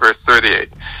verse, verse 38.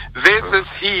 This is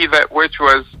he that which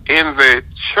was in the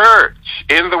church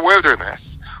in the wilderness,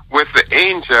 with the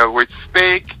angel which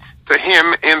spake to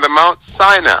him in the Mount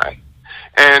Sinai,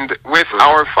 and with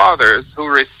our fathers who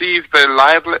received the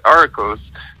lively oracles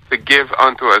to give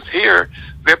unto us. Here,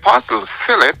 the Apostle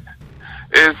Philip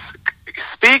is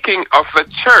speaking of the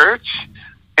church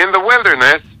in the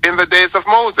wilderness in the days of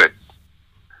Moses.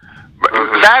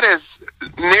 That is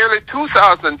nearly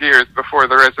 2,000 years before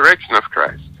the resurrection of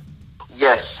Christ.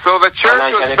 Yes. So the church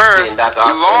was birthed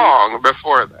long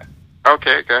before that.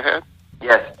 Okay, go ahead.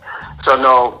 Yes. So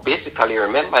now, basically,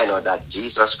 remember, that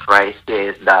Jesus Christ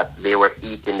says that they were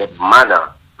eating the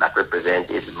manna that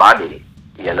represents his body.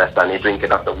 You understand? They're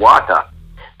drinking of the water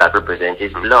that represents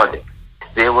his blood.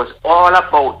 There was all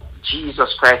about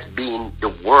Jesus Christ being the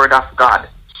Word of God.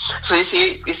 So you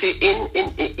see,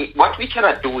 in what we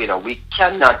cannot do, we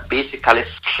cannot basically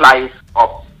slice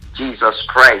up Jesus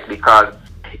Christ, because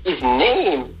his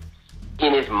name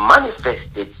in his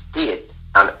manifested state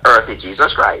on earth is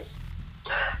Jesus Christ.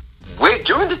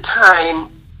 during the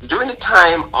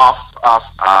time of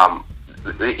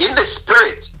in the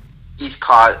spirit is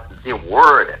called the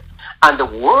Word, and the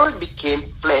Word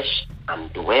became flesh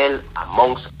and dwelt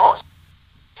amongst us.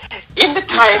 In the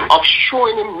time of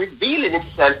showing him, revealing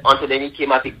himself unto them, he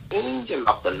came as the angel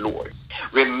of the Lord.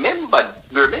 Remember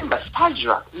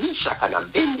Shadrach, Meshach, and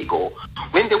Abednego,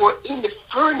 when they were in the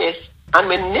furnace, and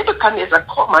when Nebuchadnezzar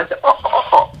come and said,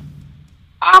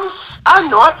 I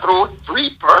know I throw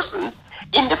 3 persons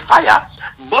in the fire,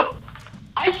 but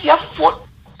I see a 4th.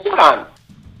 Hold on.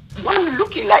 One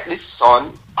looking like the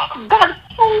son of God.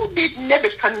 How did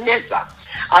Nebuchadnezzar,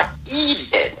 a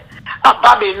heathen, a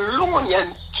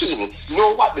Babylonian king,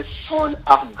 know what the Son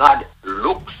of God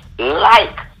looks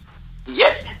like?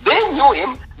 Yes, they knew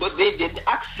him, but they didn't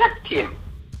accept him.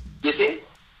 You see?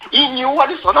 He knew what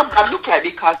the Son of God looked like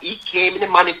because he came in the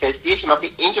manifestation of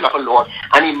the angel of the Lord,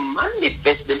 and he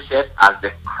manifested himself as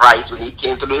the Christ when he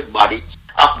came to the body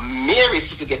of Mary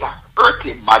to get an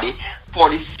earthly body for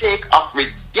the sake of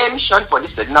redemption, for the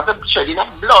shedding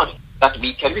of blood, that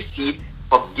we can receive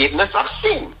forgiveness of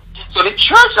sin. So the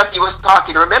church that he was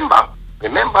talking, remember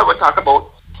we're talking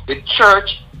about the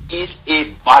church is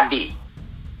a body,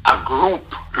 a group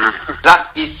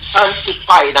that is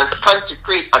sanctified and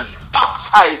consecrated and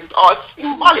baptized. It's all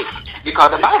symbolic,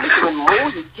 because the Bible says when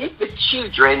Moses took the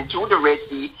children to the Red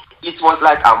Sea, it was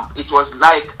like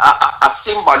a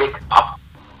symbolic of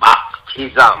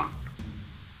baptism.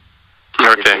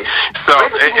 Okay, so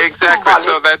exactly,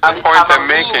 so that's the point I'm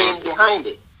making. Behind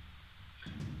it.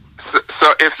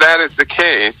 So if that is the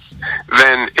case,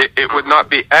 then it would not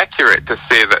be accurate to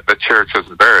say that the church was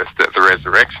birthed at the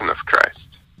resurrection of Christ.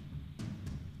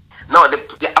 No,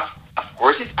 of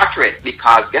course it's accurate,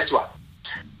 because guess what?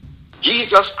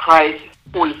 Jesus Christ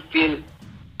fulfilled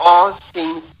all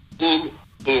things in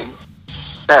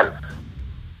himself.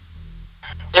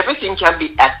 Everything can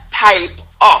be a type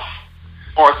of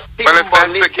or symbolic.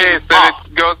 Well, if that's the case, then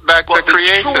it goes back to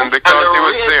creation, because it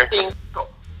was there.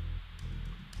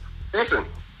 Listen,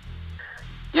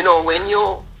 when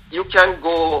you can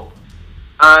go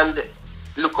and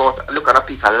look at a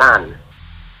piece of land,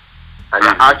 and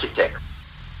an architect,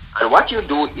 and what you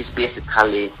do is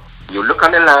basically you look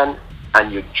on the land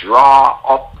and you draw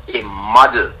up a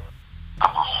model of a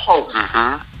house.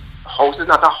 A house is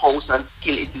not a house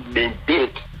until it is been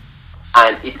built,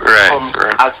 and it becomes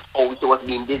as how it was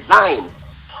being designed.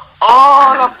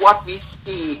 All of what we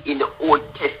see in the Old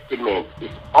Testament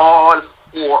is all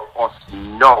for us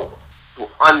now to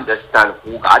understand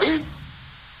who God is,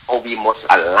 how we must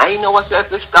align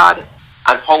ourselves with God,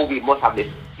 and how we must have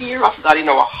the fear of God in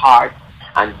our heart,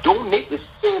 and don't make the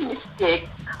same mistake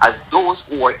as those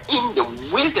who are in the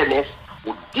wilderness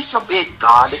who disobeyed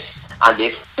God, and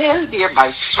they fell there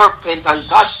by serpent, and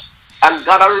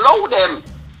God allowed them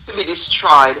to be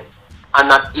destroyed and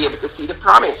not able to see the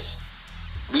promise.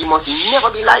 We must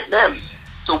never be like them.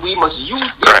 So we must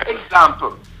use this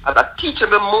example as a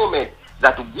teachable moment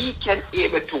that we can be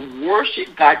able to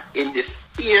worship God in the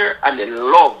fear and the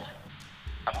love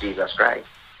of Jesus Christ.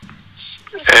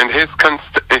 And his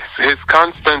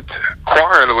constant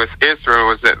quarrel with Israel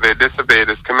was that they disobeyed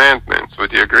his commandments.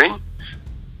 Would you agree?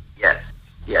 Yes.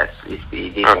 He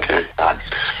disobeyed God.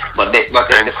 But the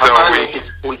commandment is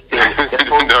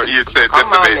fulfilled. No, you said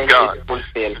disobeyed God.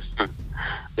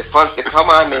 The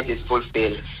commandment is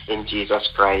fulfilled in Jesus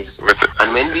Christ. With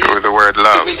the word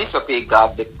love. If we disobey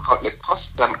God, the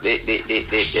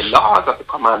laws of the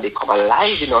command, they come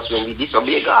alive in us when we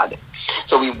disobey God.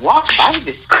 So we walk by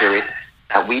the Spirit,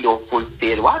 and we don't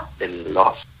fulfill what? The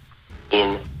lust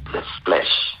in the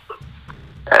flesh.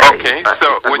 Okay,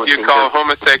 so would you call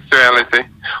homosexuality,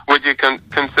 would you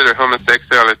consider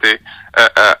homosexuality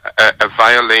a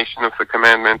violation of the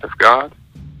commandment of God?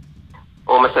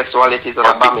 Homosexuality is an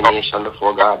abomination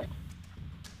before God.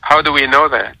 How do we know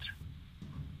that?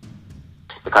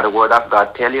 Because the Word of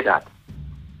God tells you that.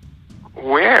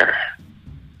 Where?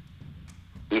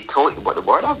 He told you, but the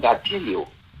Word of God tells you.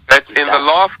 That's in the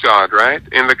law of God, right?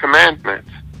 In the commandments.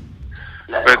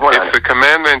 But if the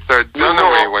commandments are done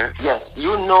away with... Yes,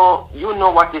 you know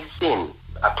what is sin.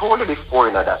 I told you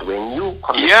before, that when you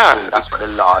commit sin, that's what the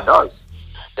law does.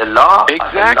 The law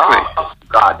of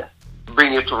God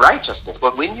bring you to righteousness.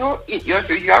 But when you're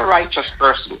a righteous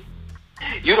person,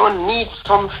 you don't need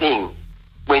something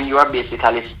when you are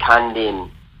basically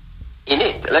standing in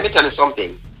it. Let me tell you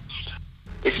something.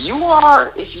 If you are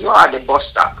at the bus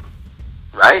stop,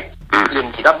 right, you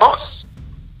need a bus.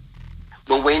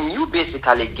 But when you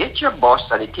basically get your bus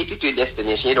and they take you to your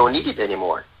destination, you don't need it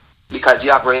anymore, because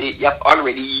you have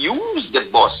already used the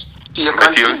bus to your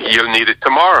convenience. You'll need it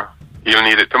tomorrow. You'll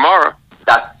need it tomorrow.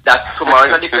 that tomorrow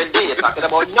is a different day. You're talking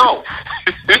about now.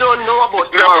 We don't know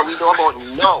about tomorrow. We know about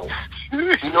now.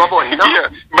 We know about now. Yeah,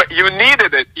 but you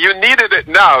needed it. You needed it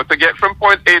now to get from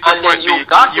point A to And point then you B.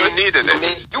 got You it. needed You it.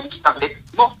 made use of it.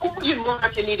 But who do you know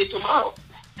that you need it tomorrow?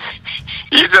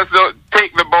 You just don't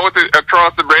take the boat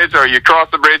across the bridge, or you cross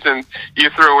the bridge and you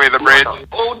throw away the bridge.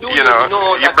 How do You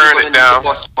know, you that burn you're it gonna down. need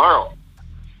the bus tomorrow?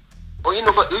 Oh, you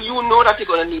know, but do you know that you're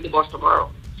going to need the bus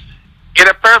tomorrow? In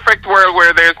a perfect world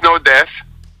where there's no death,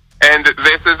 and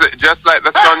this is just like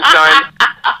the sunshine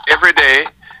every day,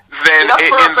 then in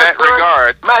that world,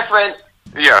 regard, my friend,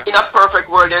 yeah. in a perfect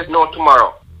world, there's no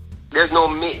tomorrow. There's no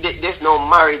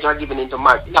marriage or giving into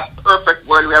marriage. In a perfect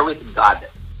world, we are with God.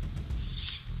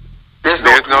 There's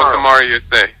no tomorrow, you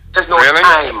say. There's no really?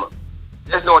 time.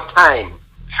 There's no time.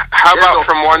 How about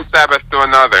from one Sabbath to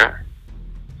another?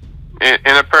 In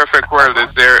a perfect world, is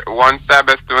there one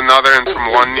Sabbath to another, and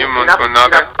from one new moon to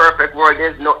another? In a perfect world,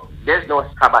 there's no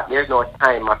Sabbath, there's no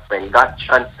time, my friend. God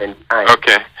transcends time.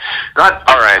 Okay. God.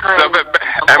 All right. So, but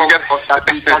I'm gonna. That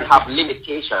we can have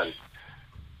limitations.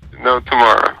 No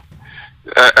tomorrow.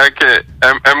 Okay.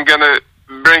 I'm gonna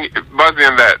bring Buzzy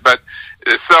on that, but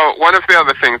so one of the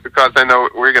other things, because I know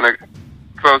we're gonna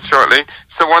close shortly.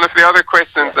 So one of the other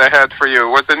questions I had for you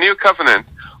was the new covenant.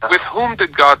 With whom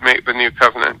did God make the new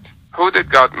covenant? Who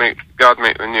did God make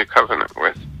the new covenant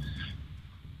with?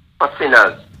 For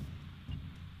sinners.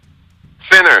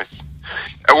 Sinners.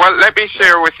 Well, let me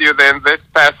share with you then this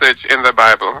passage in the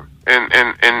Bible,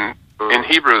 in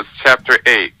Hebrews chapter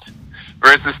 8,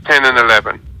 verses 10 and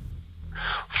 11.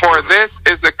 For this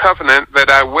is the covenant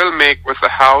that I will make with the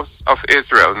house of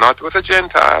Israel, not with the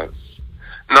Gentiles,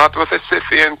 not with the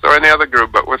Scythians or any other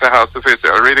group, but with the house of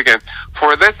Israel. Read again.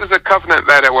 For this is a covenant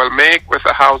that I will make with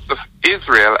the house of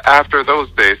Israel after those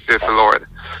days, saith the Lord.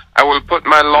 I will put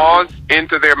my laws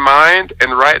into their mind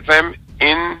and write them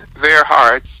in their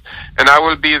hearts, and I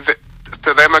will be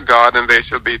to them a God, and they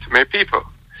shall be to my people.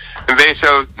 And they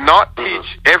shall not teach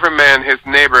every man his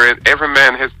neighbor and every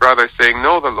man his brother, saying,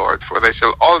 Know the Lord, for they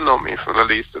shall all know me, from the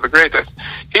least to the greatest.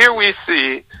 Here we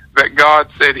see that God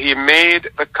said he made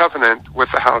the covenant with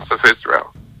the house of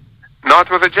Israel,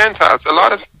 not with the Gentiles. A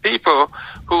lot of people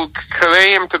who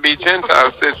claim to be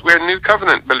Gentiles says we're new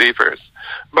covenant believers.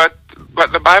 But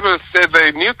the Bible said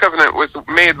the new covenant was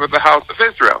made with the house of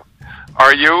Israel.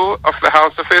 Are you of the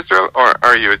house of Israel, or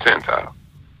are you a Gentile?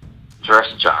 1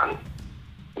 John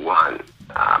 1,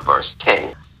 verse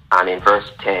 10. And in verse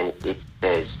 10 it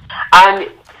says, And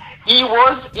he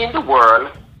was in the world,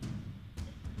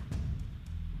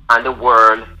 and the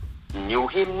world knew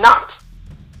him not.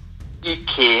 He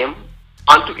came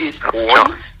unto his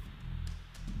own,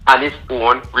 and his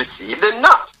own received him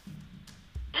not.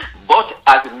 But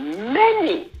as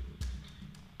many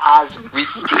as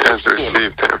received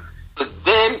him, to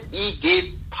them he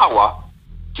gave power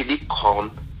to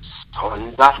become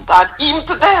sons of God, even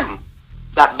to them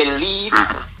that believe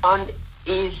on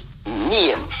his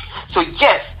name. So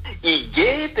yes, he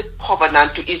gave the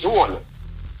covenant to his own,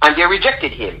 and they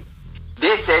rejected him.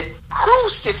 They said,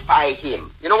 crucify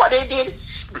him. You know what they did?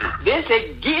 They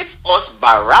said, give us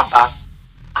Barabbas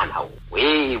and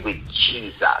away with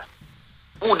Jesus.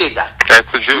 Who did that?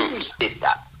 That's the Jews. Did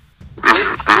that. They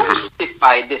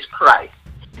crucified this Christ.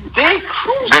 They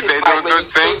crucified when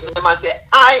he came to them and said,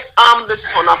 I am the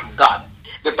Son of God.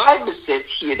 The Bible says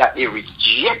here that they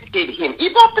rejected him.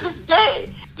 Even up to this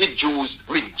day, the Jews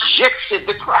rejected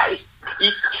the Christ.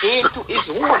 He came to his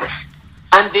own,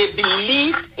 and they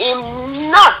believed him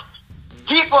not.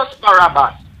 Give us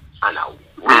Barabbas and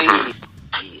away with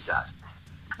Jesus.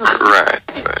 And right.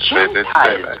 The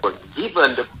Gentiles were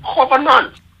given the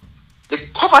covenant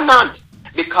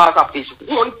because of his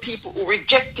own people who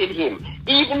rejected him,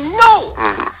 even though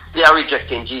they are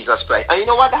rejecting Jesus Christ. And you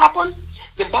know what happened?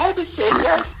 The Bible says,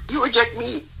 yes, you reject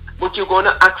me, but you're going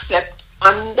to accept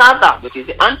another, which is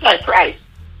the Antichrist.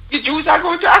 The Jews are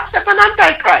going to accept an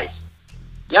Antichrist.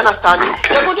 You understand?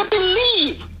 Okay. They're going to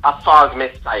believe a false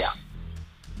Messiah.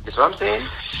 That's what I'm saying?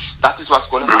 That is what's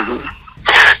going to happen.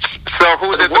 So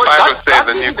who did the Bible say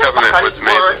the new covenant was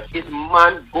made with? Is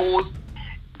man goes,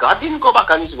 God didn't go back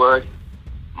on his word.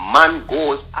 Man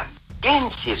goes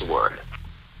against his word.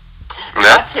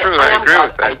 That's true. I agree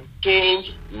with that. I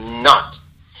change not.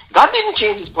 God didn't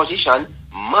change his position.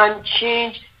 Man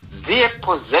changed their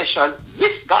possession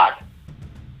with God.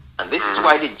 And this is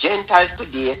why the Gentiles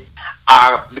today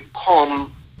are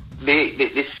become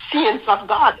the saints of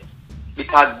God.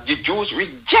 Because the Jews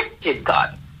rejected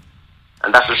God.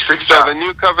 And that's the scripture. So the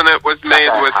new covenant was made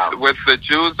with the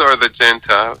Jews or the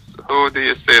Gentiles? Who do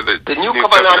you say that the new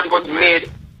covenant was made?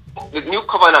 The new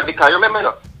covenant, because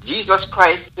remember, Jesus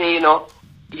Christ said,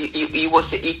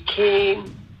 he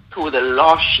came to the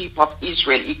lost sheep of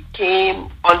Israel. He came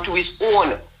unto his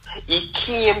own. He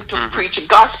came to preach the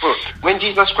gospel. When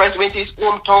Jesus Christ went to his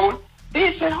hometown,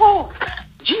 they said, "Oh,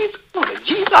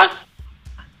 Jesus!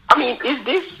 I mean, is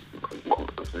this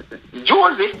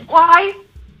Joseph? Why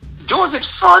Joseph's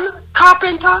son,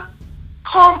 carpenter,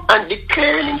 come and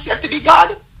declare himself to be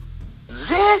God?"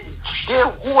 They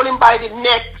hold him by the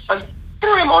neck and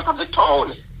threw him out of the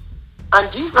town.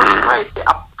 And Jesus Christ said,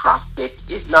 "A prophet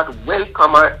is not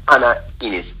welcome or honored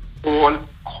in his own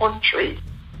country."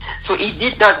 So he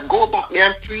did not go back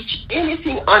there and preach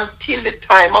anything until the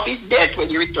time of his death, when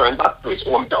he returned back to his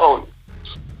hometown.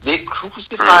 They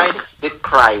crucified the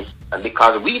Christ, and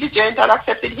because we the Gentiles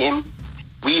accepted him,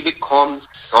 we become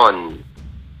sons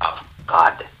of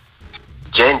God.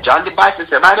 John the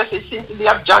Baptist, the Bible says, since the day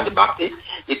of John the Baptist,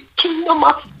 the kingdom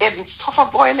of heaven suffer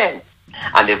violence,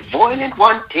 and the violent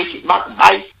one takes it back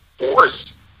by force.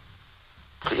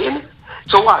 See?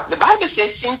 So what? The Bible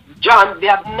says, since John,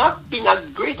 there have not been a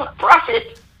greater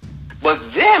prophet, but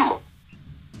them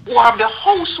who have the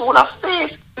household of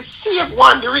faith, the saved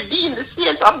one, the redeemed, the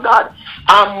saints of God,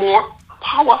 are more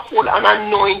powerful and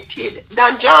anointed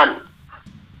than John.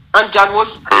 And John was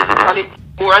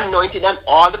more anointed than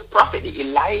all the prophets, the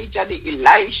Elijah, the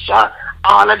Elisha,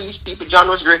 all of these people. John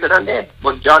was greater than them,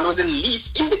 but John was the least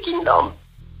in the kingdom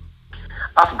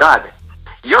of God.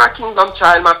 You're a kingdom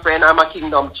child, my friend. I'm a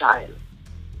kingdom child.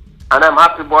 And I'm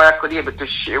happy, boy, I could be able to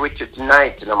share with you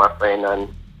tonight, my friend.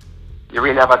 And you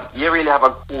really have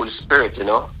a cool spirit,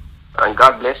 And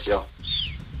God bless you.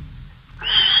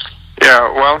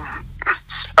 Yeah, well,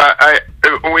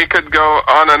 we could go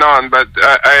on and on, but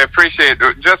I appreciate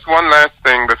just one last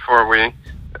thing before we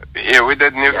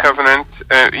did New Covenant.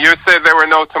 You said there were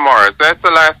no tomorrows. That's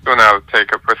the last one I'll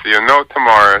take up with you. No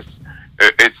tomorrows.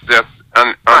 It's just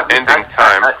an unending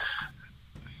time.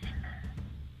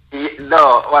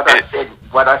 What I said,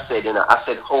 I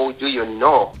said, how do you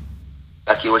know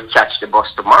that you will catch the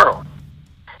bus tomorrow?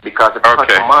 Because the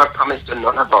tomorrow comes to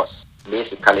none of us,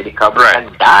 basically, because we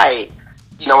can die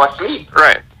in our sleep.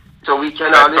 Right. So we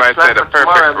can always plan for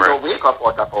tomorrow and we don't wake up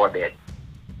out of our bed.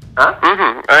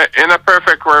 Huh? In a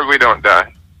perfect world, we don't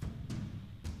die.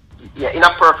 Yeah, in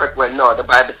a perfect world, no. The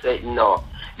Bible says no.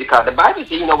 Because the Bible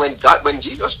says, when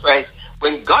Jesus Christ,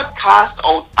 when God cast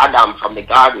out Adam from the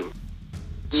garden,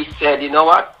 he said, you know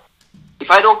what? If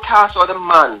I don't cast out the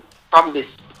man from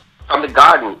the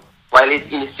garden while he's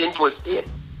in a sinful state,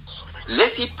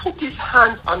 let he put his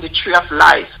hands on the tree of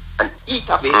life and eat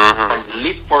of it and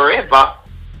live forever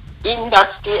in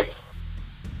that state.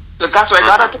 So that's why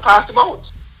God had to cast him out.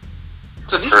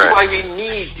 So this is why we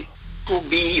need to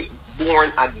be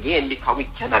born again, because we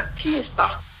cannot taste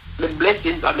the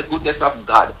blessings and the goodness of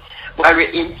God. While we're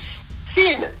in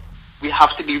sin, we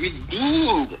have to be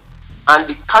redeemed and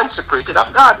be consecrated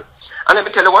of God. And let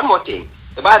me tell you one more thing.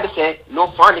 The Bible says,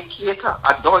 no fornicator,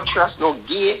 adulteress, no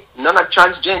gay, none of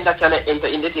transgender can enter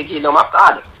into the kingdom of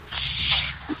God.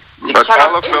 But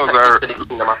all of those are into the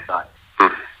kingdom of God.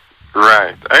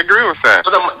 Right. I agree with that.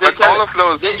 So all of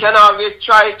those, they can always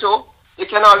try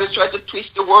to twist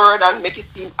the word and make it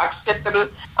seem acceptable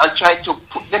and try to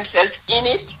put themselves in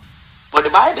it. But the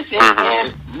Bible says,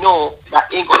 no,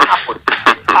 that ain't going to happen.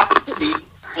 You have to be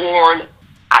born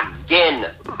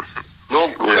again.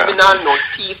 No criminal, no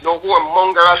thief, no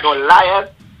whoremongers, no liars.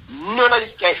 None of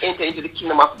this can enter into the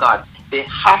kingdom of God. They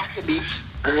have to be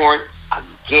born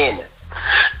again.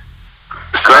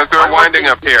 So as we're winding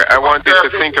up here, I want you to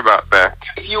think about that.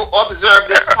 If you observe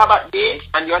the Sabbath day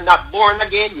and you're not born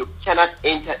again, you cannot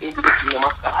enter into the kingdom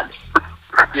of God.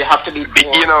 You have to be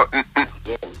born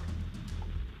again.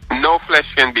 No flesh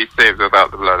can be saved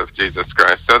without the blood of Jesus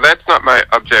Christ. So that's not my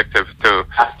objective to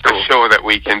show that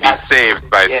we can be saved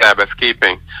by Sabbath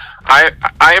keeping. I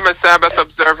am a Sabbath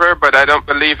observer, but I don't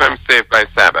believe I'm saved by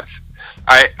Sabbath.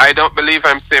 I don't believe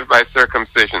I'm saved by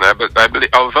circumcision. I believe,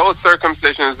 although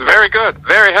circumcision is very good,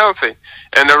 very healthy,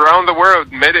 and around the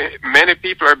world many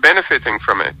people are benefiting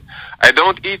from it. I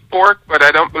don't eat pork, but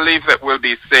I don't believe that we'll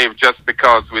be saved just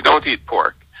because we don't eat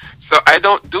pork. So I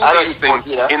don't do these things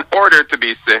in order to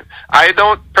be saved. I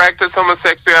don't practice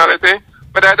homosexuality,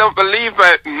 but I don't believe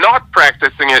that not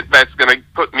practicing it, that's going to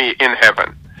put me in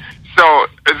heaven. So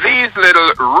these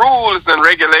little rules and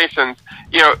regulations,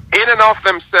 in and of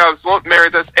themselves won't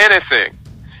merit us anything.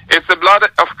 It's the blood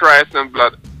of Christ and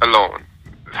blood alone,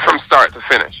 from start to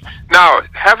finish. Now,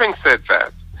 having said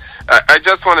that, I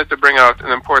just wanted to bring out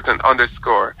an important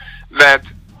underscore that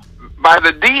by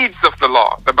the deeds of the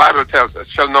law, the Bible tells us,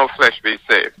 shall no flesh be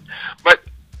saved. But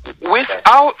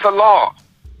without the law,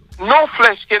 no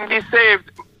flesh can be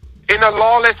saved in a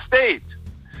lawless state.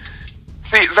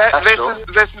 See,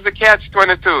 this is the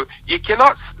catch-22. You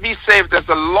cannot be saved as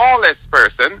a lawless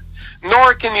person,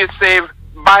 nor can you save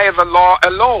by the law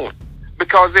alone,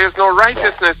 because there's no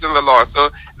righteousness in the law.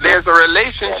 So there's a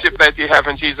relationship that you have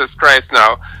in Jesus Christ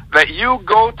now, that you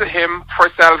go to him for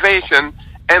salvation,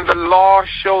 and the law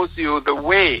shows you the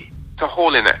way to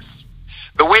holiness.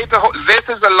 The way to this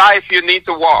is the life you need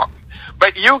to walk.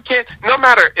 But you can't, no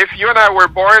matter if you and I were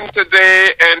born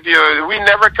today and we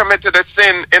never committed a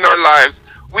sin in our lives,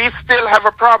 we still have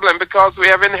a problem because we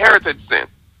have inherited sin.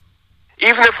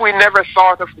 Even if we never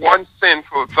thought of one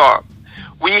sinful thought,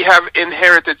 we have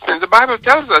inherited sin. The Bible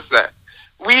tells us that.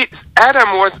 Adam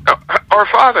was our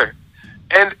father,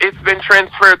 and it's been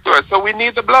transferred to us. So we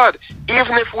need the blood.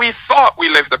 Even if we thought we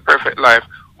lived a perfect life,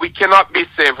 we cannot be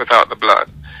saved without the blood.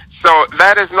 So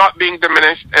that is not being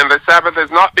diminished, and the Sabbath is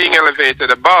not being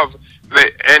elevated above,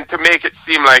 and to make it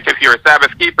seem like if you're a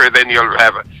Sabbath keeper, then you'll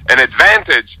have an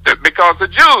advantage, because the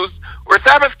Jews were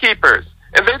Sabbath keepers,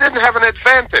 and they didn't have an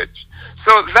advantage.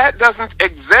 So that doesn't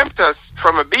exempt us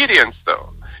from obedience,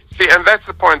 though. See, and that's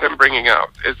the point I'm bringing out,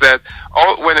 is that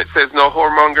when it says no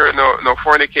whoremonger, no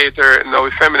fornicator, no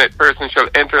effeminate person shall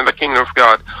enter in the kingdom of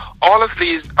God, all of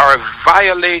these are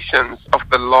violations of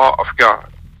the law of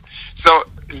God. So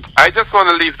I just want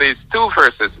to leave these two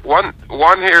verses. One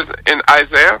here is in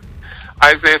Isaiah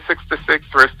 66,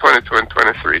 verse 22 and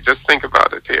 23. Just think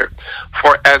about it here.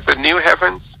 For as the new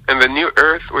heavens and the new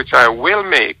earth which I will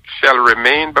make shall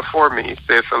remain before me,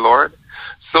 saith the Lord,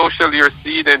 so shall your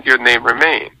seed and your name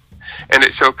remain. And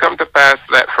it shall come to pass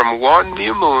that from one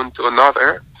new moon to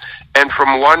another, and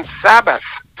from one Sabbath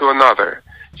to another,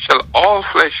 shall all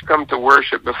flesh come to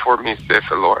worship before me, saith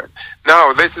the Lord.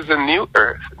 Now, this is a new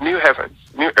earth, new heavens,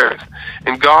 new earth.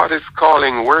 And God is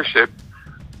calling worship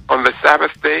on the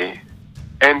Sabbath day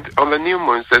and on the new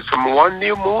moon. It says from one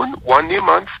new moon, one new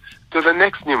month, to the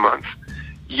next new month,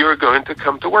 you're going to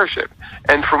come to worship.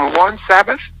 And from one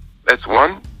Sabbath, that's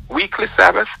one weekly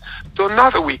Sabbath, to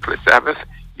another weekly Sabbath,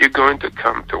 you're going to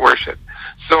come to worship.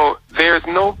 So there's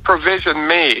no provision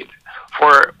made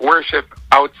for worship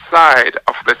outside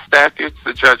of the statutes,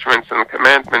 the judgments, and the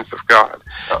commandments of God.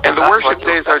 And the worship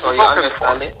days are spoken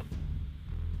for.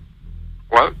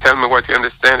 Well, tell me what you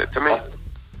understand it to me.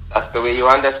 That's the way you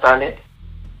understand it?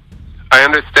 I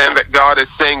understand that God is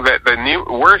saying that the new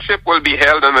worship will be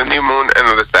held on the new moon and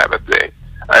on the Sabbath day.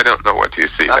 I don't know what you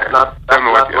see there.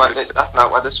 That's not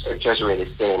what the scripture is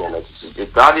really saying.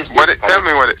 God is tell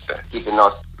me what it says. Giving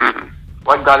us,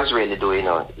 what God is really doing,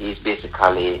 is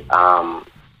basically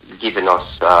giving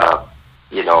us,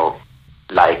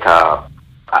 like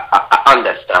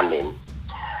understanding,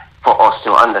 for us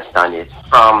to understand it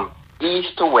from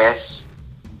east to west,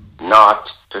 north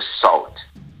to south,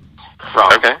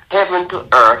 from heaven to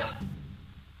earth.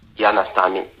 You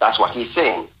understand me? That's what he's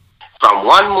saying. From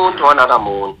one moon to another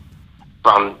moon,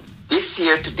 from this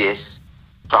year to this,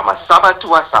 from a Sabbath to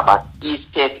a Sabbath,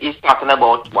 he's talking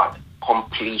about what?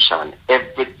 Completion.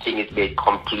 Everything is made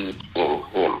complete in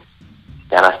him.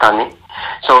 You understand me?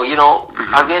 So,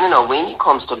 again, when it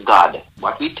comes to God,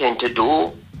 what we tend to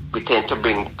do, we tend to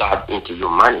bring God into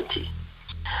humanity.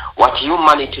 What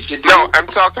humanity to do... No, I'm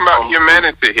talking about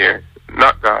humanity here,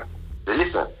 not God.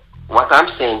 Listen, what I'm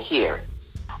saying here,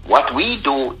 what we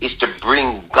do is to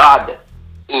bring God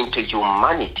into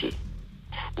humanity.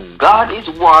 God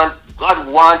don't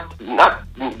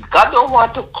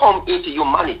want to come into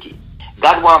humanity.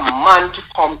 God wants man to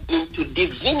come into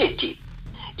divinity.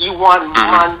 He wants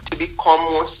man to become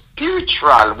more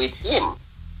spiritual with him.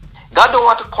 God don't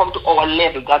want to come to our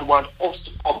level. God wants us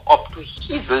to come up to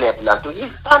his level and to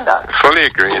his standard. Fully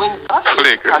agree.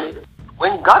 So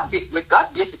when God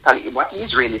basically, what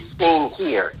he's really saying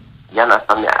here, you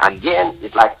understand me? Again,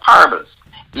 it's like parables.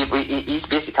 He's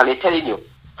basically telling you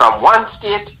from one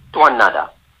state to another,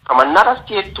 from another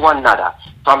state to another,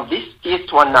 from this state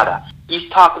to another. He's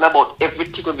talking about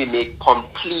everything will be made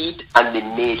complete and be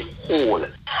made whole.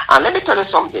 And let me tell you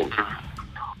something.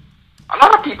 A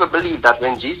lot of people believe that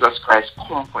when Jesus Christ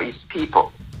comes for his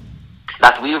people,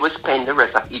 that we will spend the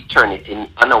rest of eternity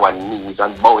on our knees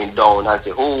and bowing down and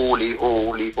say, holy,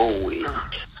 holy, holy.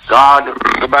 God,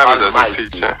 the Bible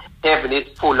Almighty, heaven is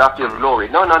full of your glory.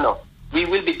 No. We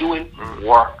will be doing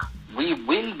work. We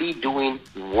will be doing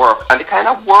work. And the kind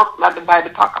of work that the Bible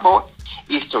talks about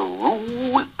is to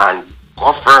rule and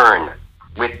govern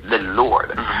with the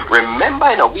Lord.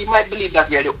 Remember, we might believe that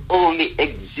we are the only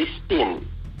existing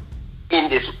in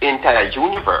this entire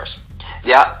universe.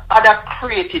 There are other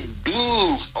created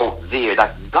beings out there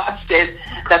that God says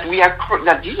that we are,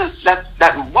 that Jesus,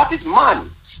 that what is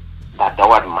man? That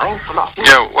thou art mindful of him.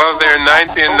 Yeah, well, there are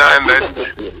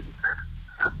 99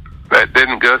 that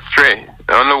didn't go astray.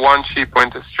 Only one sheep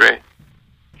went astray.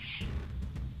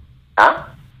 Huh?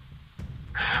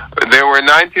 There were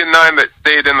 99 that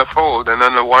stayed in the fold, and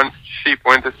only one sheep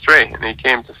went astray, and he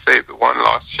came to save the one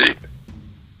lost sheep.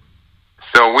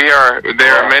 So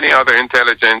there are many other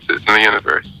intelligences in the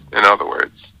universe, in other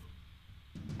words.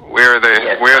 We're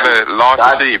the lost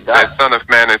sheep. The Son of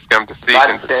Man has come to seek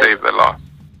and to save the lost.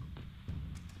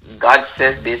 God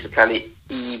says basically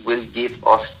He will give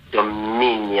us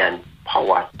dominion,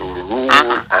 power to rule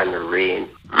and reign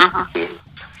with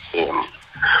Him.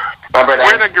 My brother,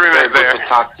 we're in agreement there. Good to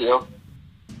talk to you.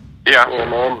 Yeah.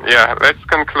 Amen. Yeah, let's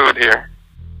conclude here.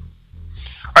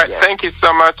 All right, Thank you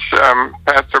so much,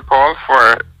 Pastor Paul,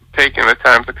 for taking the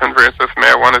time to converse with me.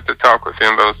 I wanted to talk with you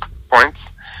on those points.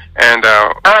 And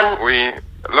we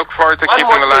look forward to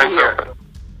keeping the lines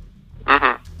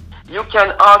open. You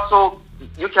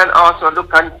can also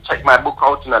look and check my book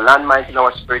out in a Landmines in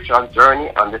Our Spiritual Journey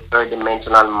on the Third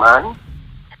Dimensional Man.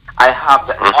 I have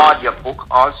the audio book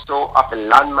also of the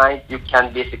Landmines. You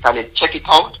can basically check it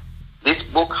out. This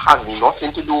book has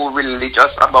nothing to do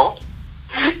religious about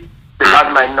the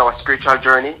Landmines in Our Spiritual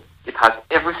Journey. It has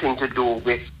everything to do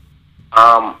with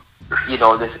our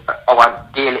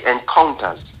daily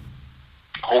encounters.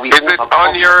 Is it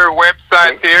on your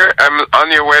website here? I'm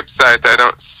on your website. I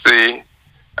don't see.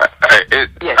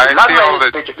 Yes, I see all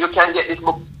the. You can get this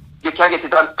book. You can get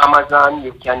it on Amazon.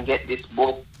 You can get this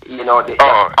book. It's not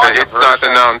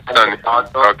announced on.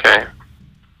 Okay.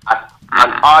 On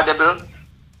Audible.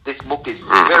 This book is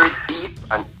very deep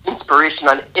and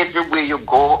inspirational. Everywhere you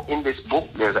go in this book,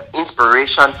 there's an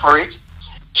inspiration for it.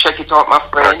 Check it out, my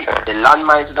friend. Okay. The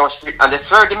Landmines in Our Spirit and the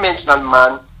Third Dimensional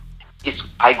Man.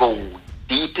 I go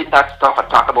deep in that stuff. I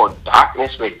talk about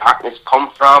darkness, where darkness come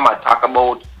from. I talk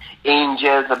about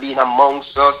angels being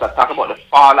amongst us. I talk about the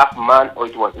fall of man, or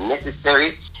it was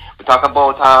necessary. We talk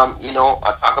about,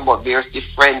 I talk about various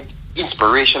different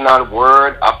inspirational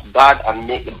word of God and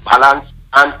make the balance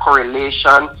and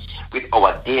correlation with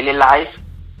our daily life.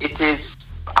 It is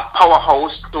a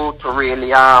powerhouse to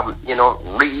really,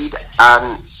 read,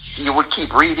 and you will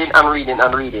keep reading and reading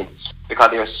and reading because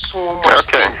there's so much.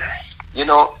 Okay.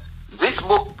 This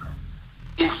book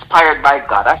inspired by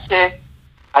God.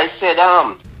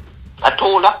 I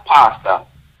told a pastor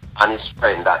and his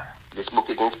friend that this book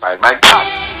is inspired by God.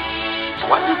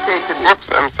 What he said to me?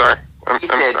 I'm sorry. I'm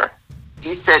sorry.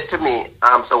 He said to me,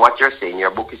 so what you're saying,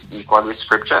 your book is equal with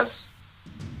scriptures?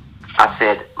 I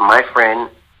said, my friend,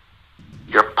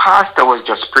 your pastor was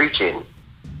just preaching.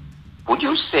 Would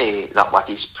you say that what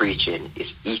he's preaching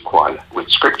is equal with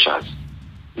scriptures?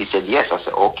 He said, yes. I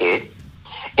said, okay.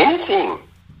 Anything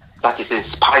that is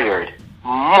inspired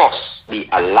must be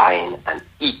aligned and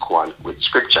equal with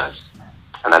scriptures.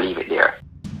 And I'll leave it there.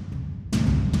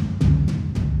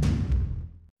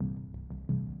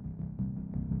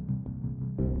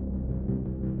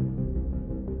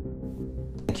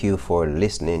 Thank you for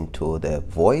listening to the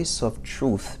Voice of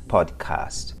Truth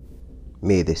podcast.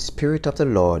 May the Spirit of the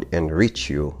Lord enrich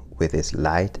you with His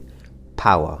light,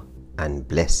 power, and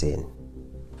blessing.